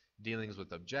his dealings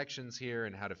with objections here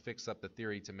and how to fix up the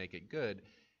theory to make it good,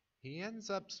 he ends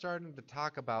up starting to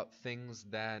talk about things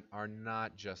that are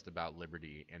not just about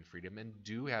liberty and freedom and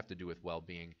do have to do with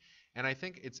well-being. And I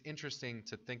think it's interesting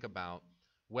to think about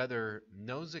whether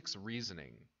Nozick's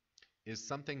reasoning is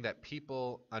something that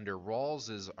people under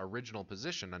Rawls's original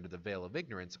position under the veil of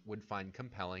ignorance would find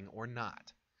compelling or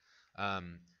not.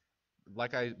 Um,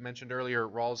 like I mentioned earlier,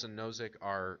 Rawls and Nozick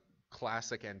are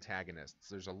classic antagonists.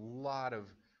 There's a lot of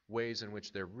ways in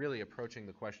which they're really approaching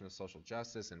the question of social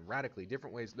justice in radically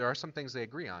different ways. There are some things they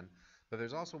agree on, but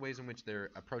there's also ways in which they're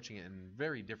approaching it in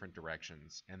very different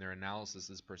directions, and their analysis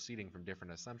is proceeding from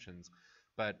different assumptions.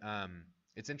 But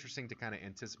it's interesting to kind of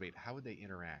anticipate how would they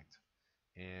interact,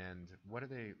 and what are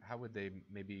they? How would they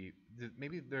maybe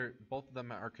they're both of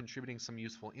them are contributing some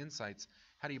useful insights.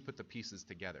 How do you put the pieces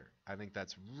together? I think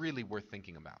that's really worth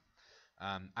thinking about.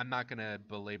 I'm not going to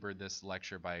belabor this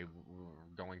lecture by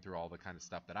going through all the kind of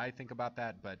stuff that I think about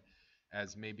that, but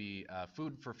as maybe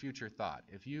food for future thought.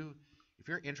 If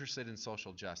you're interested in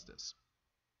social justice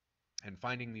and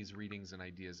finding these readings and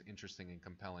ideas interesting and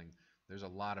compelling, there's a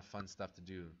lot of fun stuff to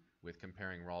do with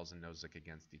comparing Rawls and Nozick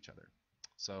against each other.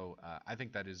 So I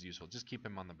think that is useful. Just keep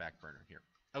him on the back burner here.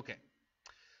 Okay,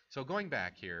 so going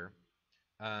back here,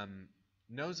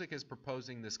 Nozick is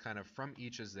proposing this kind of from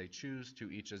each as they choose to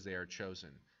each as they are chosen.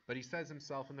 But he says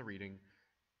himself in the reading,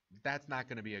 that's not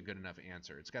going to be a good enough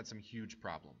answer. It's got some huge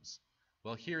problems.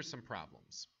 Well, here's some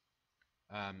problems.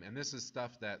 And this is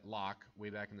stuff that Locke, way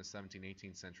back in the 17th,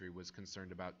 18th century, was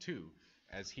concerned about too,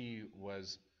 as he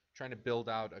was trying to build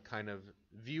out a kind of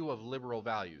view of liberal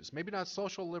values. Maybe not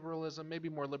social liberalism, maybe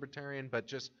more libertarian, but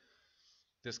just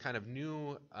this kind of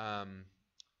new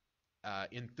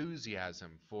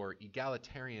enthusiasm for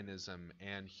egalitarianism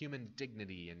and human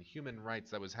dignity and human rights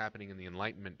that was happening in the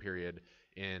Enlightenment period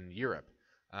in Europe.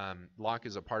 Locke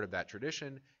is a part of that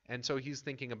tradition, and so he's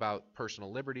thinking about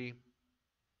personal liberty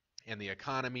and the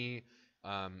economy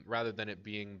rather than it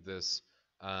being this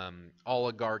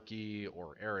oligarchy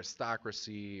or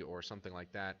aristocracy or something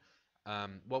like that.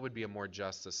 What would be a more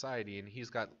just society? And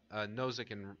he's got Nozick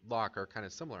and Locke are kind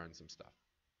of similar on some stuff.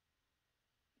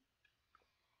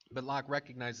 But Locke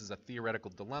recognizes a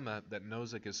theoretical dilemma that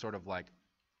Nozick is sort of like,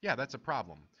 yeah, that's a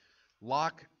problem.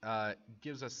 Locke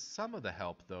gives us some of the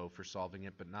help, though, for solving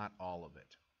it, but not all of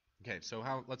it. Okay,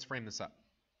 so let's frame this up.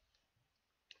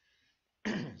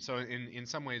 So in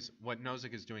some ways, what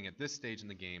Nozick is doing at this stage in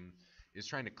the game is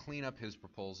trying to clean up his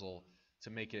proposal to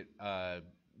make it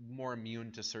more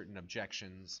immune to certain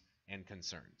objections and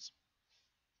concerns.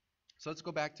 So let's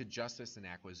go back to justice and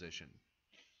acquisition.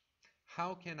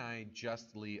 How can I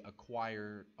justly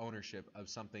acquire ownership of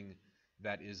something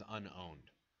that is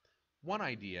unowned? One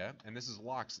idea, and this is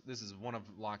one of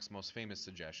Locke's most famous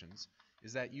suggestions,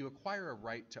 is that you acquire a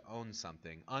right to own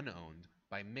something unowned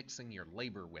by mixing your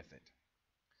labor with it.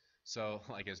 So,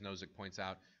 like as Nozick points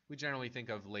out, we generally think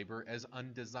of labor as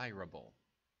undesirable.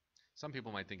 Some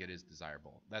people might think it is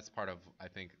desirable. That's part of, I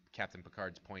think, Captain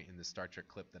Picard's point in the Star Trek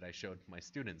clip that I showed my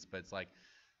students. But it's like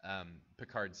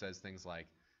Picard says things like,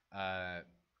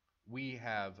 we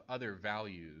have other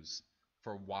values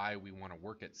for why we want to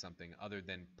work at something other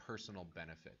than personal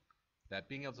benefit. That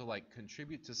being able to like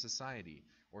contribute to society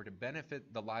or to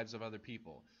benefit the lives of other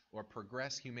people or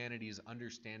progress humanity's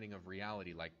understanding of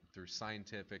reality, like through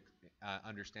scientific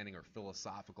understanding or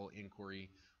philosophical inquiry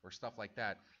or stuff like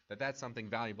that, that's something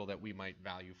valuable that we might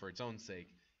value for its own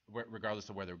sake, regardless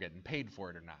of whether we're getting paid for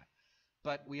it or not.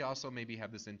 But we also maybe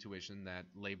have this intuition that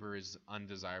labor is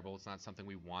undesirable. It's not something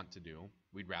we want to do.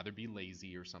 We'd rather be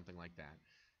lazy or something like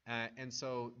that. And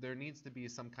so there needs to be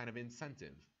some kind of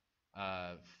incentive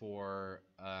for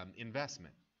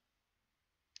investment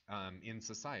in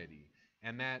society.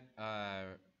 And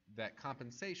that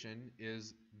compensation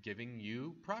is giving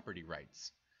you property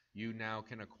rights. You now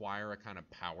can acquire a kind of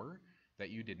power that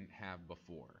you didn't have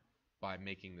before by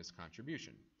making this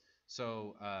contribution.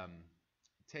 So I'm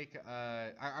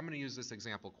going to use this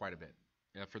example quite a bit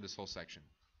for this whole section.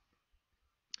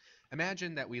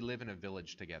 Imagine that we live in a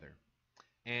village together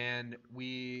and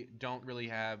we don't really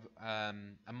have a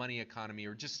money economy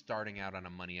or just starting out on a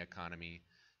money economy.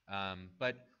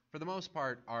 But for the most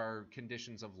part, our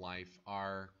conditions of life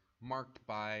are marked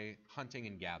by hunting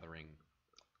and gathering.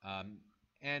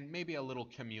 and maybe a little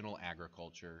communal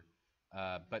agriculture,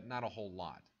 but not a whole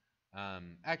lot.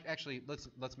 Actually,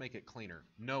 let's make it cleaner.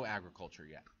 No agriculture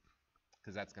yet,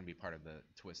 because that's going to be part of the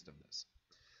twist of this.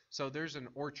 So there's an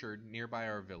orchard nearby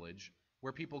our village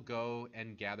where people go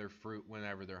and gather fruit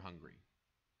whenever they're hungry.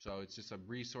 So it's just a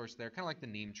resource there, kind of like the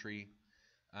neem tree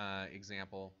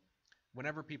example.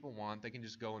 Whenever people want, they can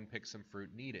just go and pick some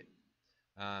fruit and eat it,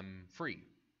 free,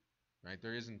 right?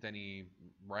 There isn't any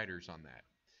riders on that.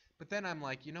 But then I'm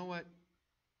like, you know what?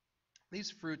 These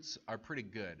fruits are pretty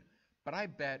good, but I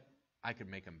bet I could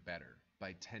make them better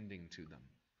by tending to them.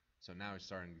 So now it's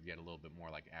starting to get a little bit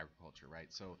more like agriculture, right?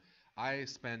 So I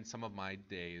spend some of my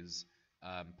days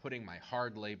putting my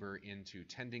hard labor into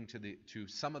tending to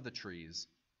some of the trees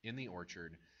in the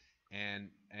orchard, and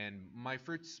my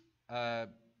fruits,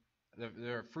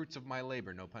 they're fruits of my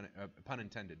labor, no pun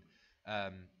intended.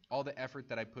 All the effort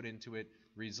that I put into it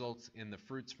results in the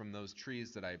fruits from those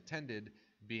trees that I've tended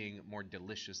being more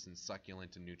delicious and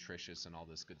succulent and nutritious and all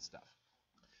this good stuff.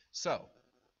 So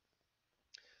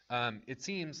it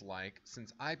seems like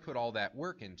since I put all that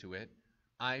work into it,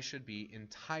 I should be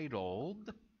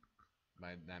entitled,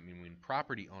 by that meaning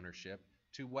property ownership,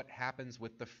 to what happens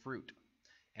with the fruit.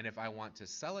 And if I want to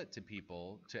sell it to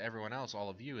people, to everyone else, all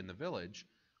of you in the village,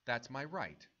 that's my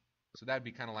right. So that would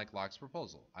be kind of like Locke's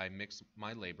proposal. I mix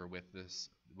my labor with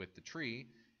the tree,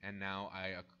 and now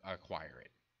I acquire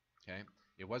it. Okay?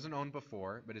 It wasn't owned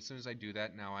before, but as soon as I do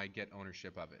that, now I get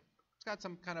ownership of it. It's got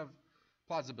some kind of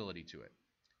plausibility to it.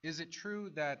 Is it true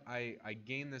that I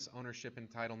gain this ownership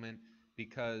entitlement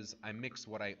because I mix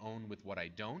what I own with what I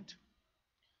don't?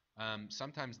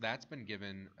 Sometimes that's been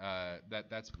given,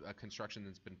 that's a construction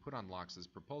that's been put on Locke's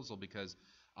proposal because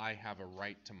I have a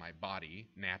right to my body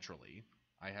naturally.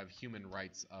 I have human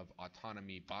rights of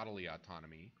autonomy, bodily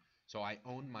autonomy. So I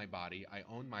own my body, I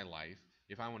own my life.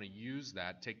 If I want to use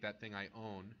that, take that thing I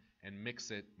own and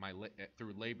mix it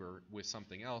through labor with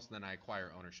something else, then I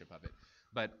acquire ownership of it.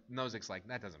 But Nozick's like,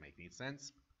 that doesn't make any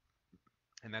sense.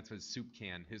 And that's his soup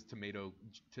can, his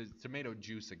tomato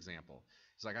juice example.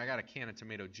 He's like, I got a can of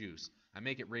tomato juice. I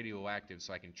make it radioactive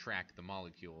so I can track the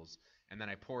molecules, and then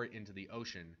I pour it into the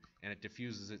ocean, and it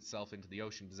diffuses itself into the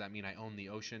ocean. Does that mean I own the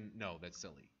ocean? No, that's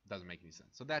silly. Doesn't make any sense.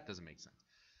 So that doesn't make sense.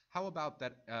 How about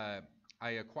that I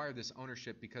acquire this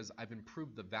ownership because I've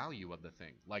improved the value of the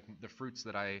thing? Like the fruits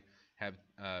that I have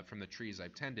from the trees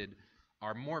I've tended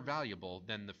are more valuable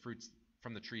than the fruits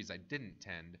from the trees I didn't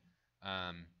tend.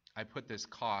 I put this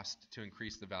cost to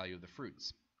increase the value of the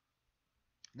fruits.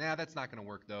 Nah, that's not going to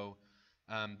work though,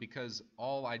 because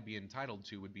all I'd be entitled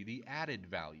to would be the added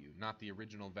value, not the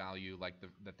original value like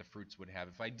that the fruits would have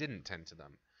if I didn't tend to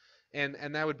them.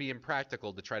 And that would be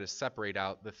impractical to try to separate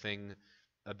out the thing,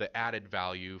 the added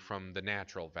value from the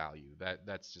natural value.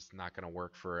 That's just not going to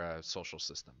work for a social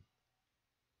system.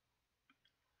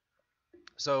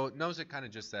 So Nozick kind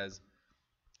of just says,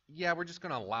 yeah, we're just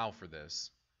going to allow for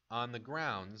this on the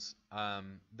grounds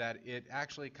that it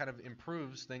actually kind of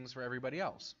improves things for everybody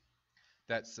else.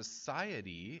 That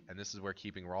society, and this is where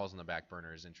keeping Rawls on the back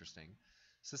burner is interesting,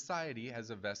 society has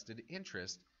a vested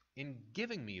interest in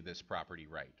giving me this property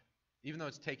right. Even though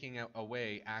it's taking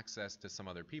away access to some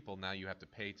other people, now you have to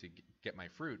pay to get my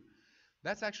fruit.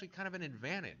 That's actually kind of an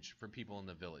advantage for people in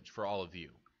the village, for all of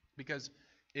you. Because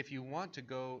if you want to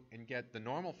go and get the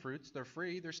normal fruits, they're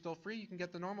free, they're still free. You can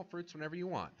get the normal fruits whenever you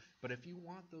want. But if you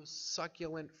want those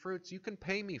succulent fruits, you can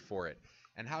pay me for it.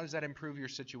 And how does that improve your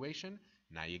situation?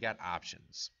 Now you got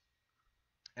options.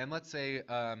 And let's say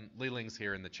Li Ling's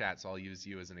here in the chat, so I'll use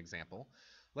you as an example.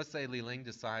 Let's say Li Ling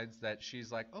decides that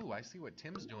she's like, oh, I see what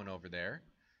Tim's doing over there.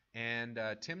 And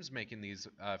Tim's making these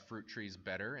fruit trees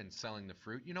better and selling the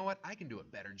fruit. You know what? I can do a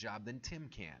better job than Tim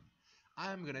can.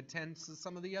 I'm going to tend to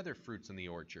some of the other fruits in the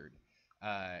orchard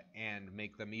and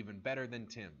make them even better than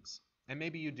Tim's. And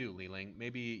maybe you do, Li Ling.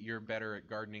 Maybe you're better at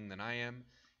gardening than I am.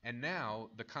 And now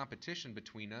the competition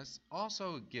between us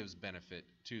also gives benefit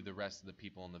to the rest of the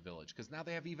people in the village, because now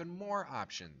they have even more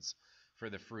options for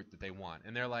the fruit that they want.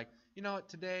 And they're like, you know what,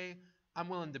 today I'm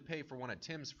willing to pay for one of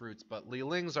Tim's fruits, but Li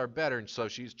Ling's are better, and so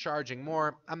she's charging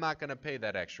more. I'm not going to pay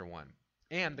that extra one.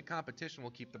 And the competition will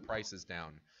keep the prices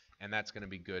down, and that's going to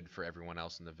be good for everyone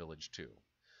else in the village too.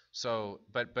 So,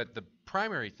 but the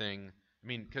primary thing, I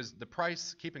mean, because the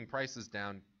price, keeping prices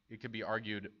down, it could be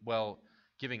argued, well,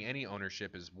 giving any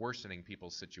ownership is worsening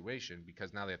people's situation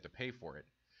because now they have to pay for it.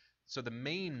 So the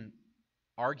main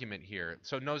argument here,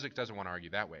 so Nozick doesn't want to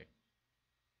argue that way.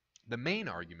 The main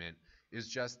argument is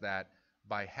just that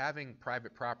by having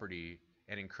private property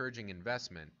and encouraging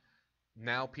investment,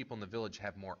 now people in the village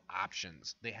have more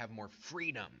options. They have more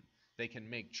freedom. They can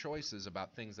make choices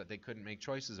about things that they couldn't make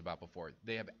choices about before.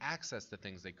 They have access to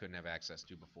things they couldn't have access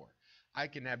to before. I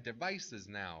can have devices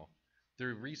now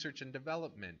through research and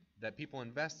development that people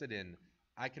invested in.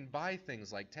 I can buy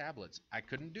things like tablets. I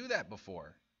couldn't do that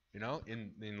before.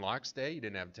 In Locke's day, you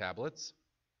didn't have tablets.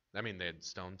 I mean, they had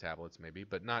stone tablets maybe,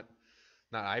 but not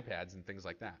iPads and things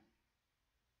like that.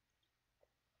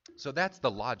 So that's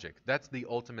the logic. That's the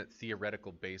ultimate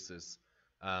theoretical basis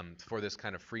for this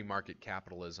kind of free market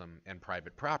capitalism and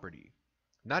private property.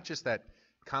 Not just that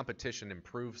competition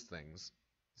improves things,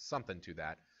 something to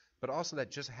that, but also that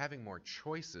just having more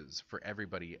choices for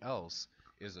everybody else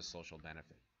is a social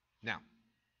benefit. Now,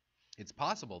 it's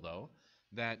possible, though,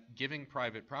 that giving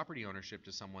private property ownership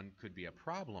to someone could be a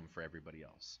problem for everybody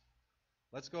else.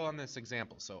 Let's go on this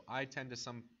example. So I tend to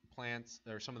some plants,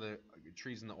 or some of the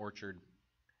trees in the orchard,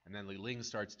 and then Li Ling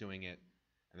starts doing it,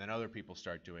 and then other people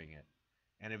start doing it.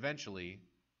 And eventually,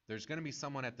 there's going to be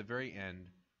someone at the very end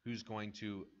who's going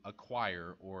to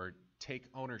acquire or take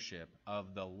ownership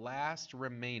of the last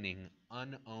remaining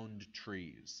unowned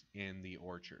trees in the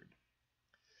orchard.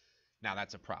 Now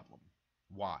that's a problem.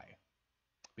 Why?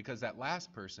 Because that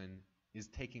last person is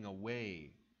taking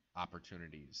away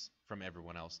opportunities from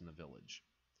everyone else in the village.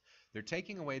 They're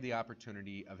taking away the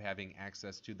opportunity of having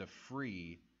access to the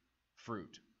free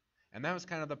fruit. And that was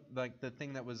kind of the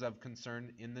thing that was of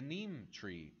concern in the neem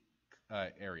tree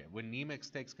area. When Neemix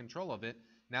takes control of it,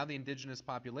 now the indigenous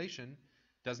population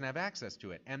doesn't have access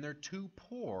to it. And they're too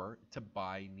poor to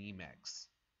buy Neemix,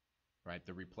 right?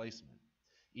 The replacement.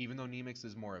 Even though Neemix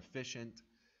is more efficient,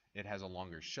 it has a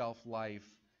longer shelf life,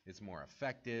 it's more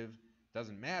effective,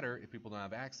 doesn't matter if people don't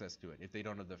have access to it, if they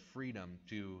don't have the freedom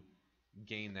to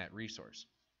gain that resource.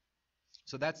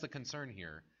 So that's the concern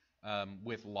here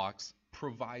with Locke's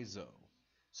proviso.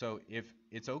 So if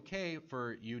it's okay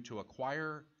for you to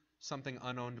acquire something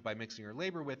unowned by mixing your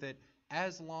labor with it,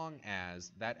 as long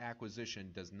as that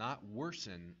acquisition does not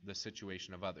worsen the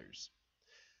situation of others.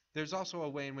 There's also a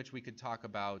way in which we could talk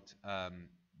about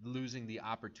losing the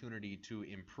opportunity to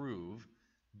improve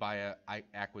by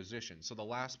acquisition. So the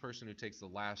last person who takes the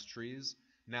last trees,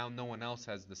 now no one else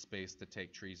has the space to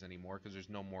take trees anymore because there's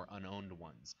no more unowned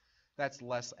ones. That's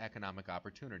less economic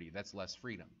opportunity. That's less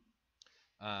freedom.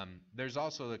 There's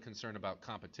also the concern about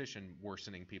competition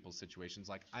worsening people's situations.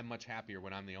 Like, I'm much happier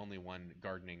when I'm the only one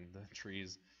gardening the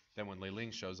trees than when Li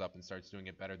Ling shows up and starts doing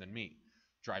it better than me.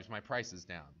 Drives my prices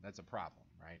down. That's a problem,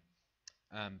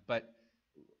 right? But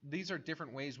these are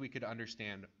different ways we could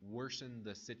understand worsen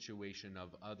the situation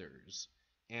of others.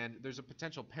 And there's a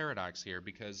potential paradox here,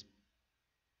 because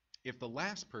if the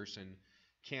last person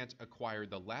can't acquire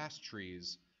the last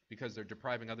trees because they're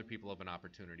depriving other people of an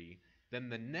opportunity, then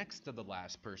the next to the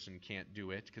last person can't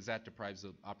do it because that deprives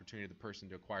the opportunity of the person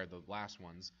to acquire the last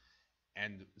ones.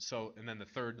 And then the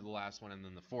third to the last one, and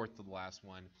then the fourth to the last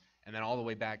one, and then all the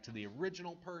way back to the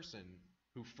original person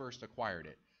who first acquired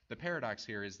it. The paradox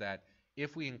here is that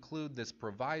if we include this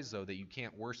proviso that you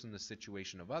can't worsen the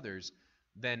situation of others,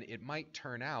 then it might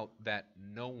turn out that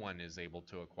no one is able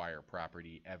to acquire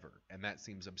property ever. And that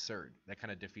seems absurd. That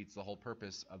kind of defeats the whole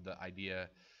purpose of the idea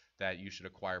that you should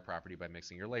acquire property by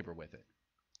mixing your labor with it.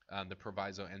 The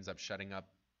proviso ends up shutting up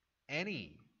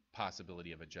any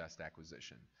possibility of a just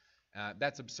acquisition.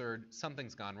 That's absurd.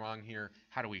 Something's gone wrong here.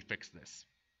 How do we fix this?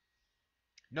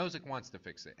 Nozick wants to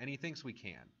fix it, and he thinks we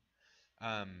can.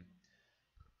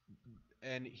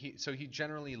 And he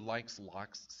generally likes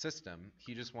Locke's system.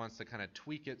 He just wants to kind of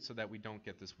tweak it so that we don't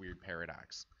get this weird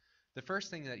paradox. The first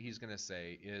thing that he's going to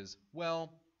say is,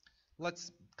 well,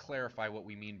 let's clarify what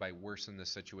we mean by worsen the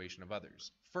situation of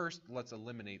others. First, let's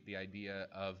eliminate the idea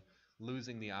of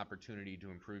losing the opportunity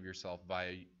to improve yourself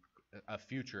by a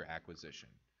future acquisition.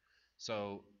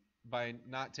 So by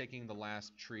not taking the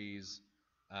last trees,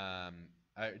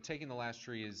 taking the last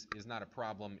tree is not a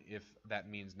problem if that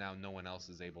means now no one else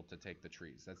is able to take the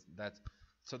trees.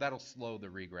 So that'll slow the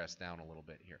regress down a little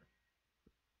bit here.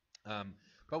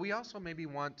 But we also maybe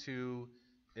want to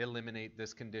eliminate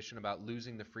this condition about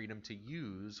losing the freedom to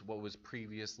use what was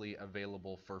previously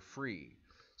available for free.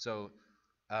 So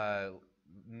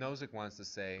Nozick wants to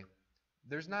say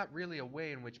there's not really a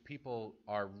way in which people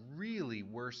are really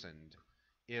worsened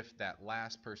if that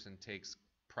last person takes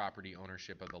property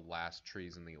ownership of the last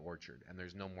trees in the orchard and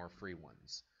there's no more free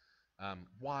ones.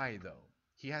 Why, though?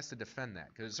 He has to defend that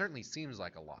because it certainly seems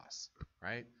like a loss,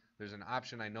 right? There's an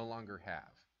option I no longer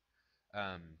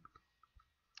have.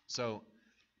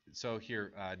 So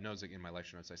here, Nozick, in my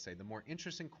lecture notes, I say the more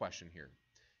interesting question here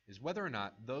is whether or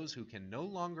not those who can no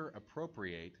longer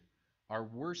appropriate are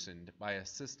worsened by a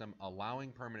system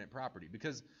allowing permanent property.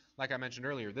 Because, like I mentioned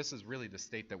earlier, this is really the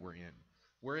state that we're in.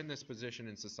 we're in this position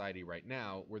in society right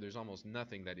now where there's almost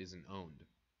nothing that isn't owned.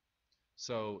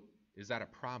 So is that a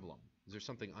problem? Is there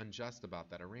something unjust about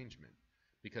that arrangement?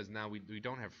 Because now we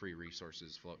don't have free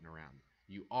resources floating around.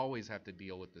 You always have to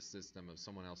deal with the system of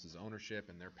someone else's ownership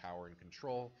and their power and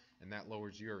control, and that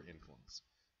lowers your influence.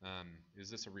 Is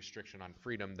this a restriction on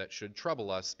freedom that should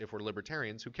trouble us if we're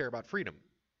libertarians who care about freedom?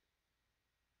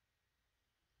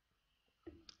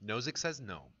 Nozick says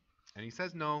no. And he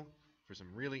says no for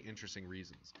some really interesting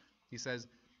reasons. He says,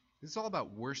 this is all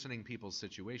about worsening people's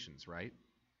situations, right?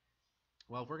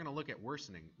 Well, if we're going to look at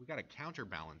worsening, we've got to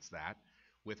counterbalance that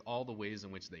with all the ways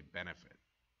in which they benefit.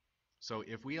 So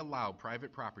if we allow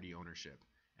private property ownership,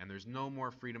 and there's no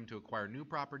more freedom to acquire new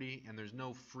property, and there's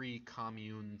no free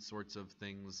commune sorts of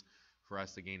things for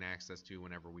us to gain access to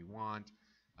whenever we want,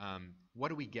 what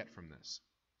do we get from this?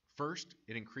 First,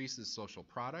 it increases social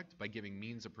product by giving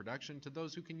means of production to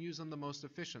those who can use them the most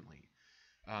efficiently.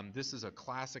 This is a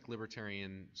classic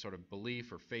libertarian sort of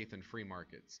belief or faith in free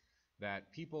markets,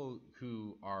 that people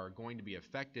who are going to be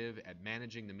effective at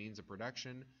managing the means of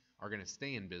production are going to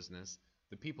stay in business.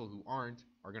 The people who aren't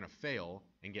are going to fail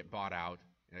and get bought out,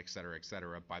 et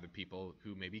cetera, by the people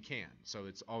who maybe can. So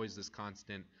it's always this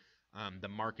constant, the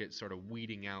market sort of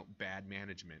weeding out bad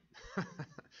management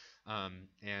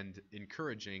and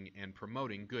encouraging and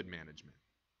promoting good management.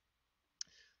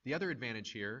 The other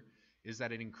advantage here is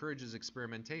that it encourages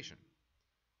experimentation.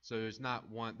 So there's not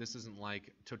one, this isn't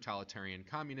like totalitarian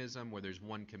communism where there's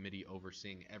one committee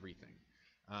overseeing everything.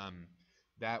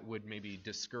 That would maybe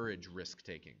discourage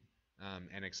risk-taking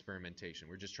and experimentation.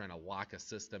 We're just trying to lock a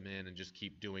system in and just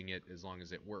keep doing it as long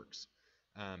as it works.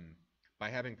 By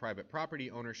having private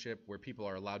property ownership where people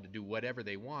are allowed to do whatever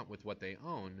they want with what they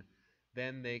own,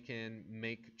 then they can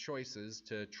make choices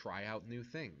to try out new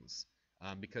things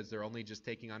because they're only just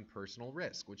taking on personal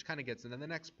risk, which kind of gets into the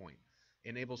next point.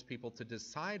 Enables people to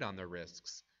decide on their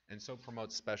risks and so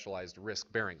promotes specialized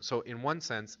risk bearing. So in one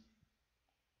sense,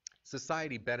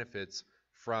 society benefits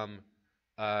from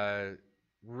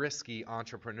risky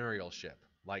entrepreneurship,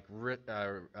 like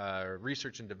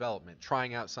research and development,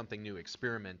 trying out something new,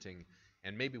 experimenting,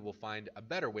 and maybe we'll find a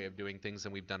better way of doing things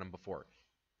than we've done them before.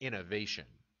 Innovation,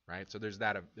 right? So there's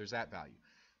that value.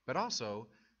 But also,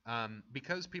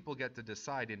 because people get to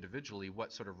decide individually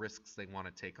what sort of risks they want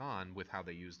to take on with how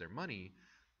they use their money,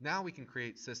 now we can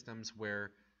create systems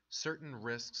where certain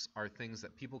risks are things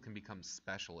that people can become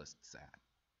specialists at.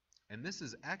 And this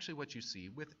is actually what you see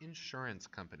with insurance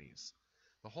companies.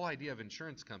 The whole idea of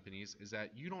insurance companies is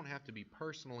that you don't have to be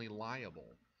personally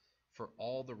liable for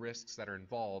all the risks that are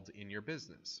involved in your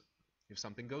business. If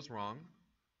something goes wrong,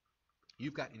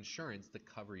 you've got insurance to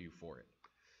cover you for it.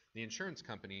 The insurance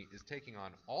company is taking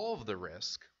on all of the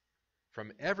risk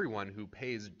from everyone who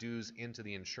pays dues into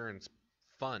the insurance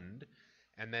fund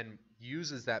and then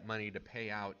uses that money to pay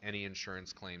out any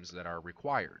insurance claims that are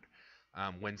required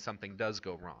when something does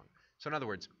go wrong. So in other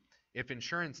words, if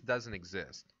insurance doesn't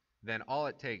exist, then all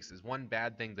it takes is one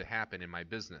bad thing to happen in my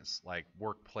business, like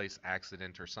workplace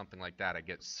accident or something like that. I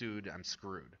get sued, I'm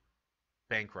screwed.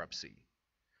 Bankruptcy.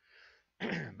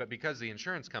 But because the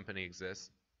insurance company exists,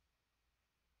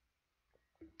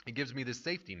 it gives me this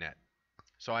safety net,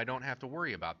 so I don't have to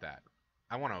worry about that.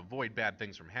 I want to avoid bad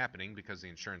things from happening because the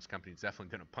insurance company is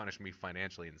definitely going to punish me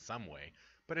financially in some way,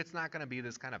 but it's not going to be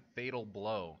this kind of fatal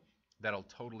blow that'll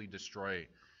totally destroy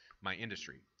my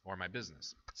industry or my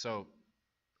business. So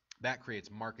that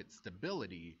creates market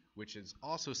stability, which is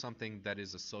also something that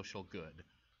is a social good.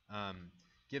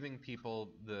 Giving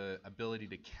people the ability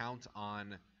to count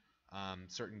on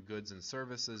certain goods and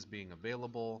services being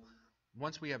available.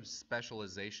 Once we have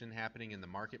specialization happening in the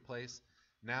marketplace,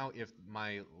 now if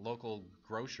my local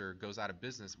grocer goes out of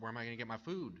business, where am I going to get my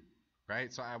food,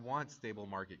 right? So I want stable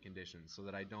market conditions so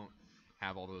that I don't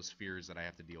have all those fears that I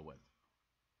have to deal with.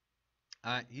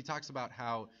 He talks about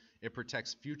how it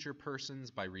protects future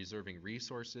persons by reserving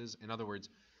resources. In other words,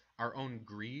 our own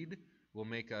greed will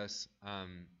make us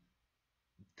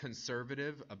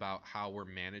conservative about how we're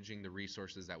managing the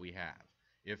resources that we have.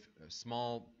 If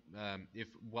if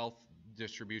wealth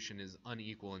distribution is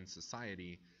unequal in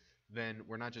society, then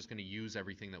we're not just going to use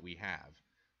everything that we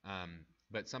have.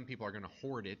 But some people are going to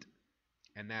hoard it,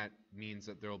 and that means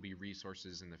that there will be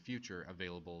resources in the future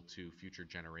available to future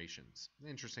generations. An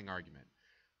interesting argument.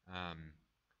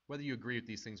 Whether you agree with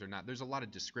these things or not, there's a lot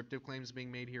of descriptive claims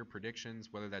being made here, predictions.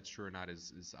 Whether that's true or not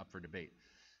is up for debate.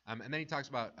 And then he talks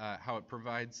about how it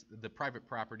provides the private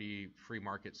property, free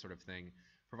market sort of thing,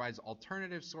 provides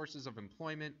alternative sources of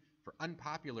employment for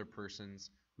unpopular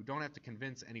persons who don't have to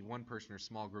convince any one person or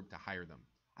small group to hire them.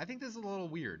 I think this is a little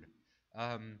weird.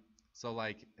 So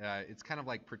like it's kind of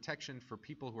like protection for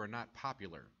people who are not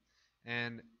popular.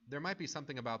 And there might be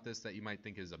something about this that you might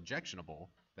think is objectionable,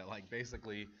 that like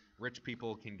basically rich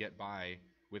people can get by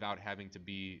without having to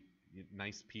be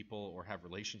nice people or have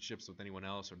relationships with anyone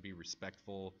else or be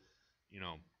respectful, you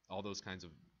know, all those kinds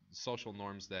of social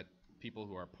norms that people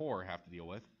who are poor have to deal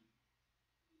with.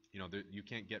 You know, you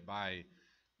can't get by.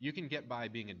 You can get by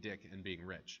being a dick and being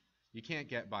rich. You can't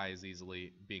get by as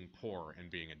easily being poor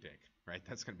and being a dick, right?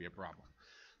 That's going to be a problem.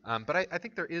 But I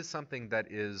think there is something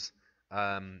that is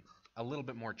a little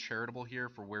bit more charitable here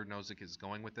for where Nozick is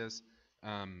going with this.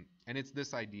 And it's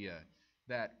this idea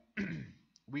that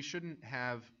we shouldn't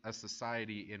have a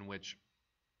society in which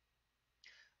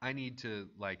I need to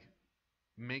like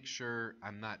make sure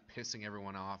I'm not pissing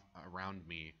everyone off around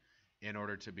me in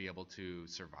order to be able to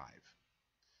survive.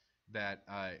 That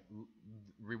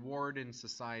reward in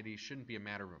society shouldn't be a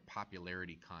matter of a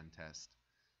popularity contest.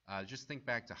 Just think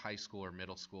back to high school or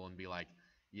middle school and be like,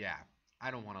 yeah,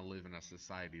 I don't want to live in a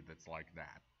society that's like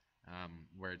that,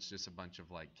 where it's just a bunch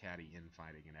of like catty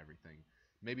infighting and everything.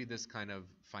 Maybe this kind of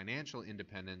financial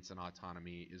independence and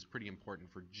autonomy is pretty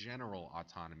important for general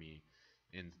autonomy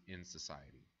in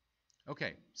society.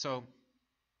 Okay, so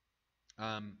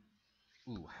I'm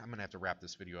gonna have to wrap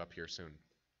this video up here soon.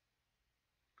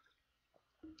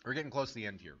 We're getting close to the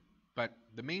end here. But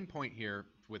the main point here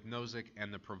with Nozick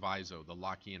and the proviso, the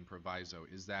Lockean proviso,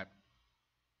 is that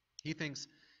he thinks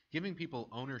giving people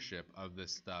ownership of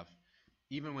this stuff,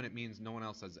 even when it means no one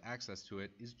else has access to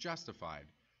it, is justified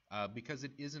because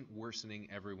it isn't worsening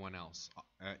everyone else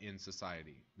in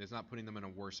society. It's not putting them in a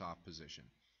worse off position.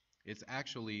 It's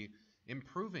actually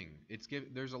improving.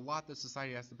 There's a lot that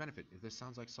society has to benefit. If this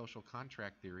sounds like social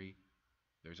contract theory,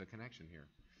 there's a connection here.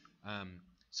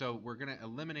 So we're going to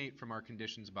eliminate from our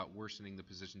conditions about worsening the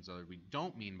positions of others. We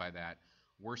don't mean by that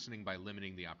worsening by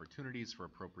limiting the opportunities for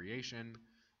appropriation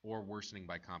or worsening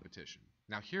by competition.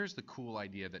 Now here's the cool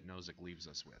idea that Nozick leaves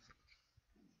us with.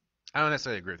 I don't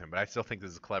necessarily agree with him, but I still think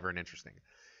this is clever and interesting.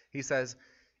 He says,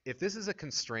 if this is a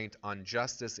constraint on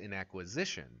justice in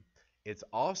acquisition, it's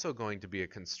also going to be a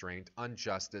constraint on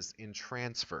justice in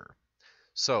transfer.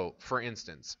 So, for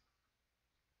instance,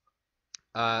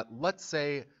 let's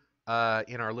say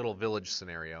in our little village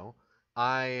scenario,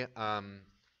 I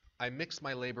mix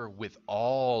my labor with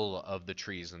all of the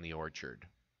trees in the orchard,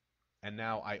 and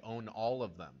now I own all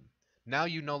of them. Now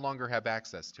you no longer have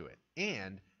access to it.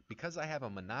 And because I have a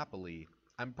monopoly,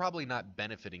 I'm probably not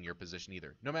benefiting your position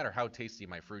either, no matter how tasty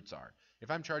my fruits are.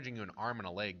 If I'm charging you an arm and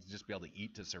a leg to just be able to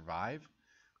eat to survive,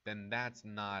 then that's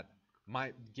not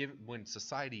when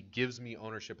society gives me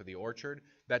ownership of the orchard,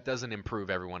 that doesn't improve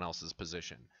everyone else's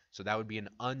position. So that would be an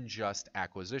unjust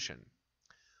acquisition.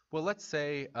 Well, let's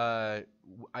say I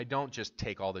don't just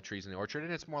take all the trees in the orchard,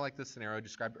 and it's more like the scenario I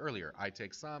described earlier. I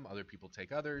take some, other people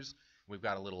take others. We've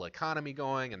got a little economy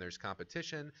going, and there's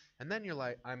competition. And then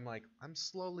I'm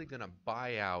slowly going to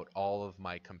buy out all of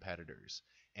my competitors.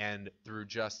 And through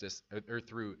justice, or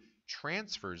through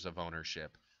transfers of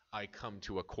ownership, I come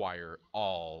to acquire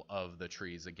all of the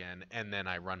trees again, and then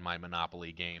I run my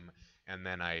monopoly game, and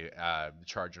then I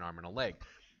charge an arm and a leg.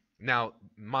 Now,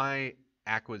 my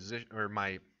acquisition,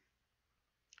 I'm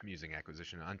using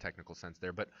acquisition in an untechnical sense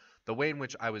there, but the way in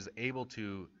which I was able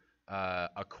to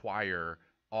acquire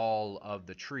all of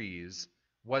the trees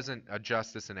wasn't a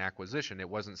justice in acquisition. It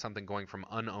wasn't something going from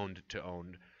unowned to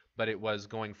owned, but it was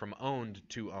going from owned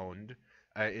to owned.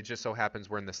 It just so happens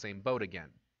we're in the same boat again.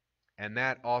 And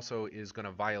that also is going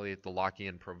to violate the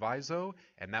Lockean proviso,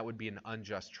 and that would be an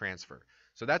unjust transfer.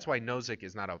 So that's why Nozick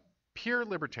is not a pure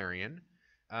libertarian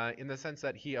in the sense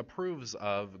that he approves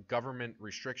of government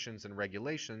restrictions and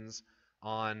regulations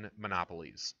on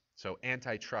monopolies. So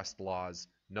antitrust laws,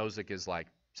 Nozick is like,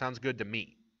 sounds good to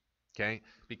me, okay?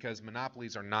 Because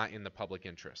monopolies are not in the public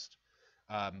interest.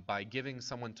 By giving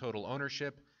someone total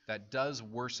ownership, that does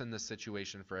worsen the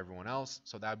situation for everyone else,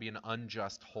 so that would be an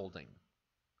unjust holding.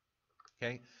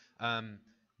 Okay,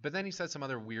 but then he said some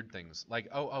other weird things, like,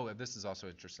 this is also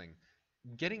interesting.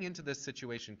 Getting into this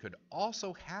situation could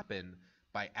also happen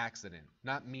by accident,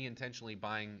 not me intentionally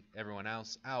buying everyone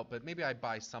else out, but maybe I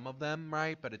buy some of them,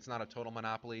 right? But it's not a total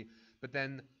monopoly. But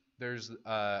then there's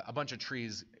a bunch of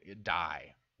trees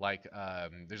die, like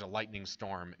there's a lightning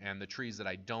storm, and the trees that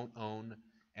I don't own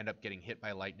end up getting hit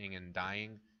by lightning and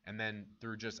dying, and then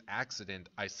through just accident,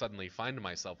 I suddenly find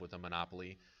myself with a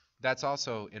monopoly. That's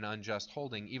also an unjust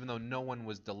holding, even though no one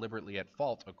was deliberately at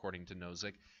fault, according to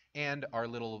Nozick, and our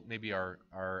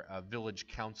village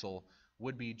council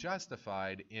would be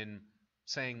justified in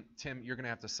saying, Tim, you're going to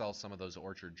have to sell some of those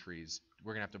orchard trees.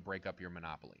 We're going to have to break up your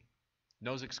monopoly.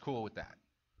 Nozick's cool with that.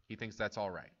 He thinks that's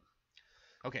all right.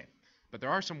 Okay, But there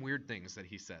are some weird things that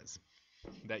he says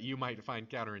that you might find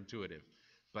counterintuitive,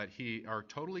 but he are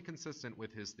totally consistent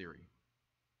with his theory.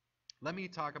 Let me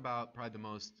talk about probably the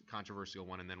most controversial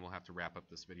one, and then we'll have to wrap up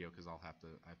this video because I have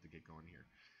to get going here.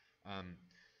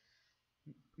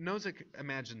 Nozick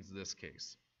imagines this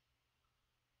case.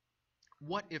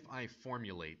 What if I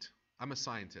formulate, I'm a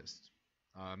scientist,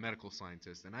 a medical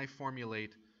scientist, and I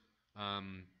formulate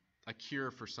a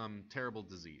cure for some terrible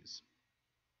disease.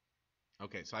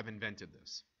 Okay, so I've invented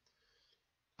this.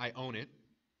 I own it.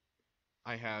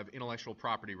 I have intellectual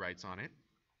property rights on it.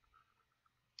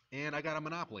 And I got a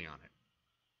monopoly on it.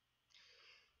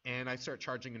 And I start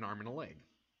charging an arm and a leg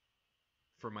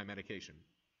for my medication.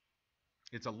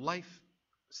 It's a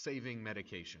life-saving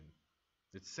medication.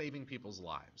 It's saving people's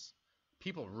lives.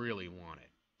 People really want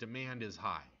it. Demand is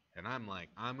high. And I'm like,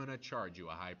 I'm going to charge you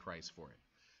a high price for it.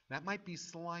 That might be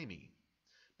slimy.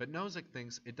 But Nozick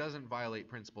thinks it doesn't violate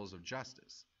principles of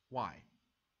justice. Why?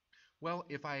 Well,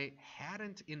 if I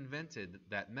hadn't invented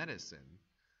that medicine,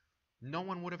 no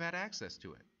one would have had access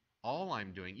to it. All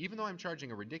I'm doing, even though I'm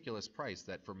charging a ridiculous price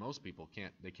that for most people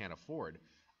can't afford,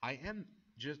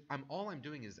 all I'm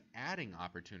doing is adding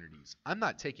opportunities. I'm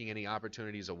not taking any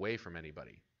opportunities away from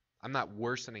anybody. I'm not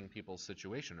worsening people's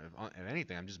situation. If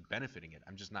anything, I'm just benefiting it.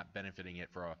 I'm just not benefiting it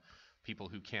for people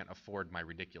who can't afford my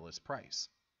ridiculous price.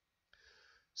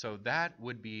 So that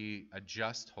would be a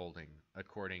just holding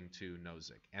according to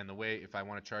Nozick. And the way, if I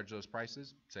want to charge those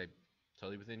prices, say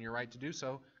totally within your right to do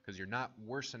so, because you're not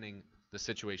worsening the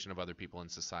situation of other people in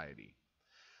society.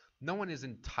 No one is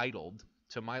entitled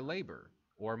to my labor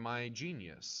or my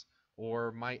genius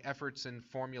or my efforts in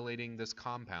formulating this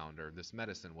compound or this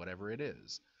medicine, whatever it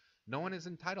is. No one is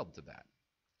entitled to that.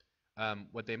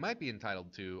 What they might be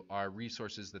entitled to are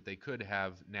resources that they could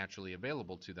have naturally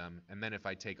available to them, and then if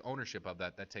I take ownership of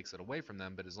that, that takes it away from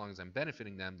them, but as long as I'm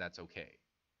benefiting them, that's okay.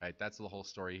 Right? That's the whole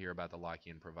story here about the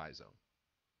Lockean proviso.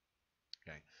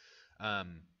 Okay.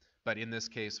 But in this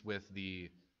case, with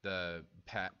the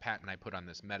patent I put on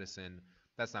this medicine,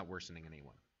 that's not worsening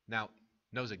anyone. Now,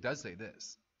 Nozick does say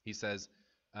this. He says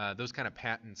those kind of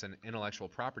patents and intellectual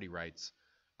property rights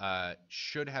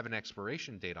should have an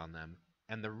expiration date on them.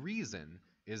 And the reason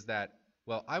is that,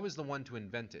 well, I was the one to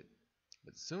invent it.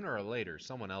 But sooner or later,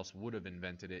 someone else would have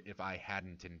invented it if I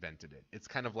hadn't invented it. It's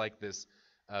kind of like this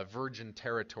virgin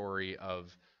territory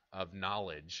of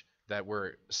knowledge that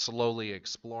we're slowly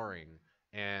exploring.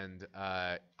 And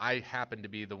I happen to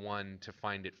be the one to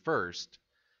find it first.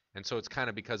 And so it's kind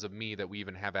of because of me that we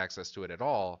even have access to it at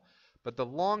all. But the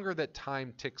longer that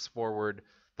time ticks forward,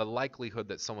 the likelihood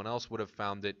that someone else would have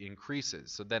found it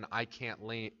increases. So then I can't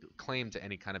claim to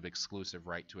any kind of exclusive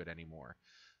right to it anymore.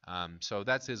 So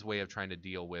that's his way of trying to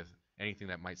deal with anything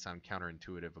that might sound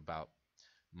counterintuitive about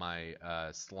my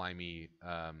slimy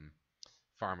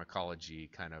pharmacology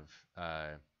kind of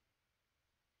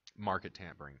market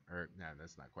tampering. Or, no,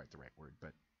 that's not quite the right word,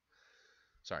 but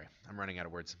sorry, I'm running out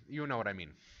of words. You know what I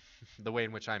mean. The way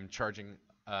in which I'm charging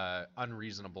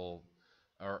unreasonable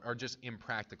or just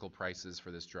impractical prices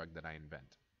for this drug that I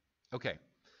invent. Okay,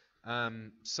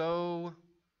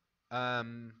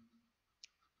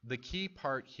 the key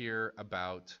part here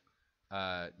about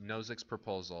Nozick's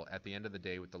proposal at the end of the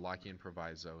day with the Lockean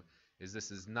proviso is this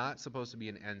is not supposed to be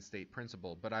an end state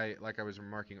principle, but like I was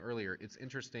remarking earlier, it's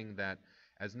interesting that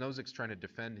as Nozick's trying to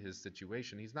defend his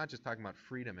situation, he's not just talking about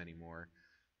freedom anymore,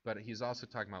 but he's also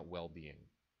talking about well-being.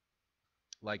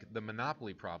 Like the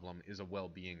monopoly problem is a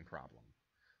well-being problem.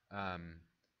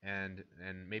 And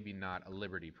maybe not a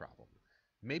liberty problem.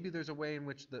 Maybe there's a way in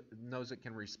which the Nozick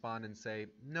can respond and say,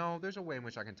 no, there's a way in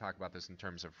which I can talk about this in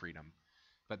terms of freedom.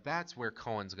 But that's where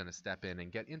Cohen's going to step in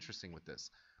and get interesting with this.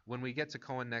 When we get to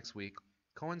Cohen next week,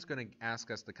 Cohen's going to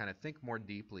ask us to kind of think more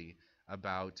deeply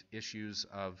about issues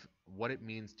of what it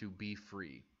means to be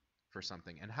free for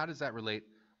something. And how does that relate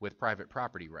with private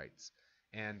property rights?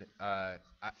 And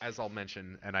as I'll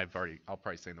mention, and I'll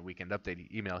probably say in the weekend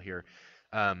update email here,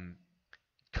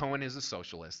 Cohen is a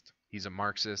socialist. He's a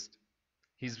Marxist.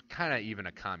 He's kind of even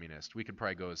a communist. We could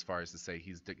probably go as far as to say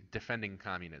he's defending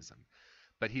communism.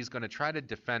 But he's going to try to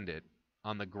defend it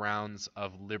on the grounds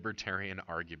of libertarian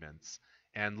arguments.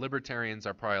 And libertarians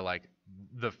are probably like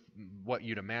what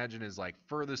you'd imagine is like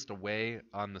furthest away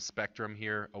on the spectrum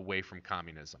here, away from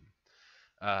communism.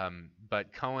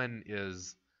 But Cohen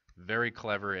is very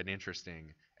clever and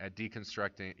interesting at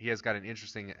deconstructing. He has got an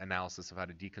interesting analysis of how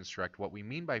to deconstruct what we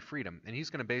mean by freedom. And he's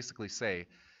going to basically say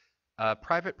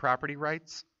private property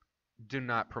rights do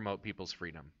not promote people's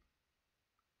freedom.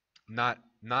 Not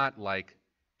like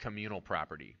communal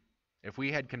property. If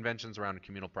we had conventions around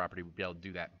communal property, we'd be able to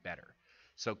do that better.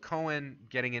 So Cohen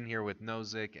getting in here with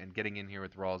Nozick and getting in here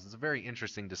with Rawls is a very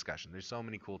interesting discussion. There's so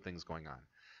many cool things going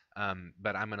on.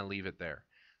 But I'm going to leave it there.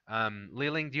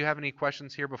 Li-Ling, do you have any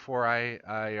questions here before I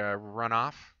run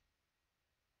off?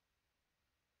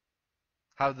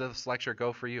 How did this lecture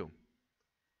go for you?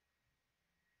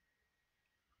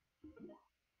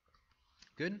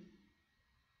 Good?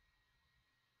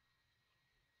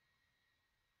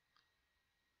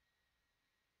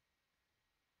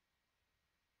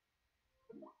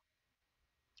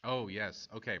 Oh, yes.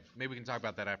 Okay. Maybe we can talk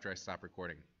about that after I stop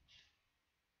recording.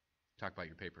 Talk about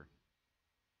your paper.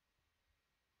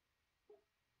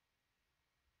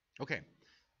 Okay.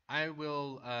 I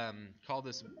will call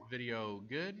this video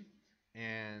good,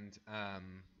 and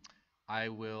I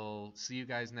will see you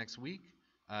guys next week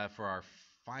for our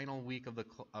final week of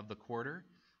the quarter.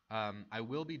 I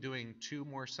will be doing 2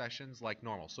 more sessions like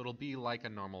normal, so it'll be like a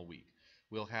normal week.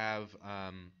 We'll have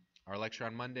our lecture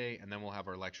on Monday, and then we'll have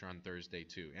our lecture on Thursday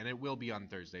too. And it will be on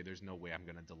Thursday. There's no way I'm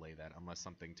going to delay that unless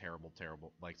something terrible,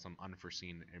 like some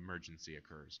unforeseen emergency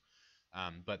occurs.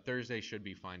 But Thursday should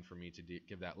be fine for me to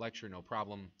give that lecture, no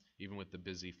problem, even with the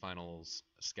busy finals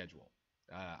schedule.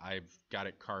 I've got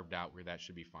it carved out where that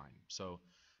should be fine. So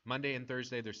Monday and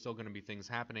Thursday, there's still going to be things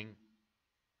happening.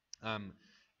 So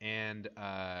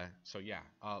yeah,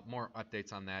 more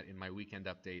updates on that in my weekend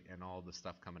update and all the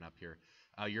stuff coming up here.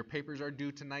 Your papers are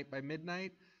due tonight by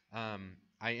midnight. I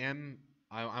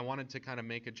wanted to kind of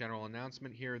make a general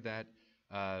announcement here that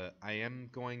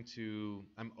I'm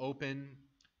open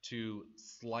to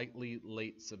slightly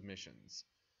late submissions.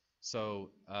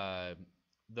 So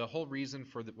the whole reason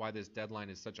for why this deadline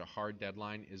is such a hard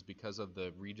deadline is because of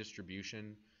the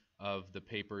redistribution of the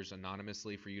papers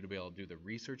anonymously for you to be able to do the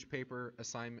research paper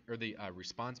assignment or the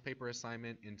response paper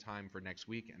assignment in time for next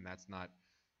week, and that's not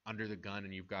under the gun,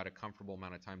 and you've got a comfortable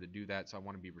amount of time to do that. So I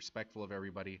want to be respectful of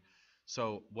everybody.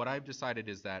 So what I've decided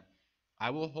is that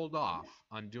I will hold off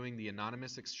on doing the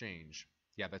anonymous exchange.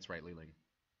 Yeah, that's right, Li-Ling.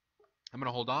 I'm going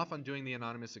to hold off on doing the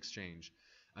anonymous exchange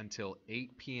until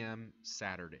 8 p.m.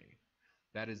 Saturday.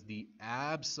 That is the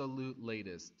absolute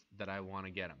latest that I want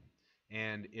to get them.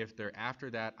 And if they're after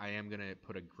that, I am going to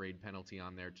put a grade penalty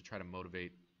on there to try to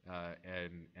motivate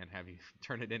and have you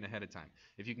turn it in ahead of time.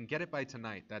 If you can get it by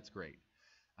tonight, that's great.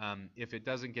 If it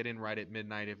doesn't get in right at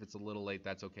midnight, if it's a little late,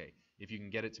 that's okay. If you can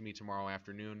get it to me tomorrow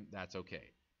afternoon, that's okay.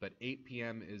 But 8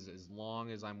 p.m. is as long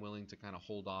as I'm willing to kind of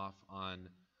hold off on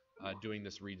doing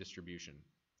this redistribution.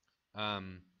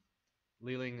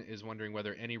 Li-Ling is wondering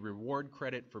whether any reward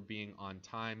credit for being on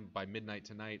time by midnight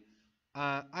tonight.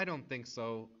 I don't think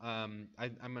so. I'm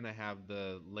going to have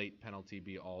the late penalty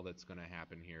be all that's going to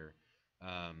happen here.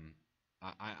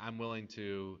 I'm willing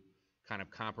to kind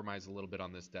of compromise a little bit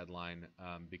on this deadline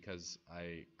because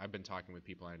I've been talking with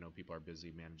people. I know people are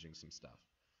busy managing some stuff.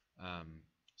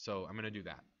 So I'm going to do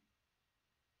that.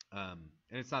 And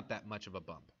it's not that much of a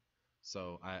bump.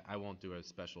 So I won't do a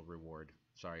special reward.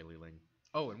 Sorry, Li-Ling.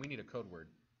 Oh, and we need a code word.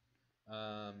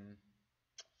 How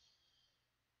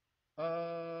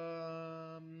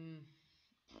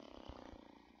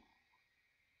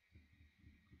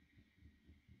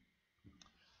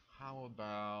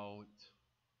about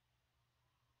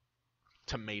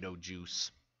tomato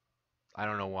juice? I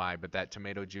don't know why, but that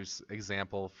tomato juice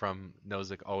example from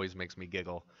Nozick always makes me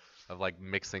giggle of like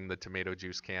mixing the tomato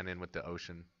juice can in with the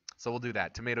ocean. So we'll do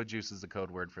that. Tomato juice is the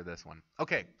code word for this one.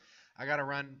 Okay, I got to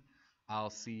run. I'll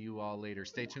see you all later.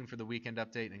 Stay tuned for the weekend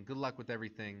update and good luck with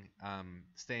everything.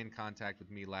 Stay in contact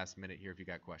with me last minute here if you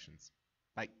got questions.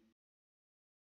 Bye.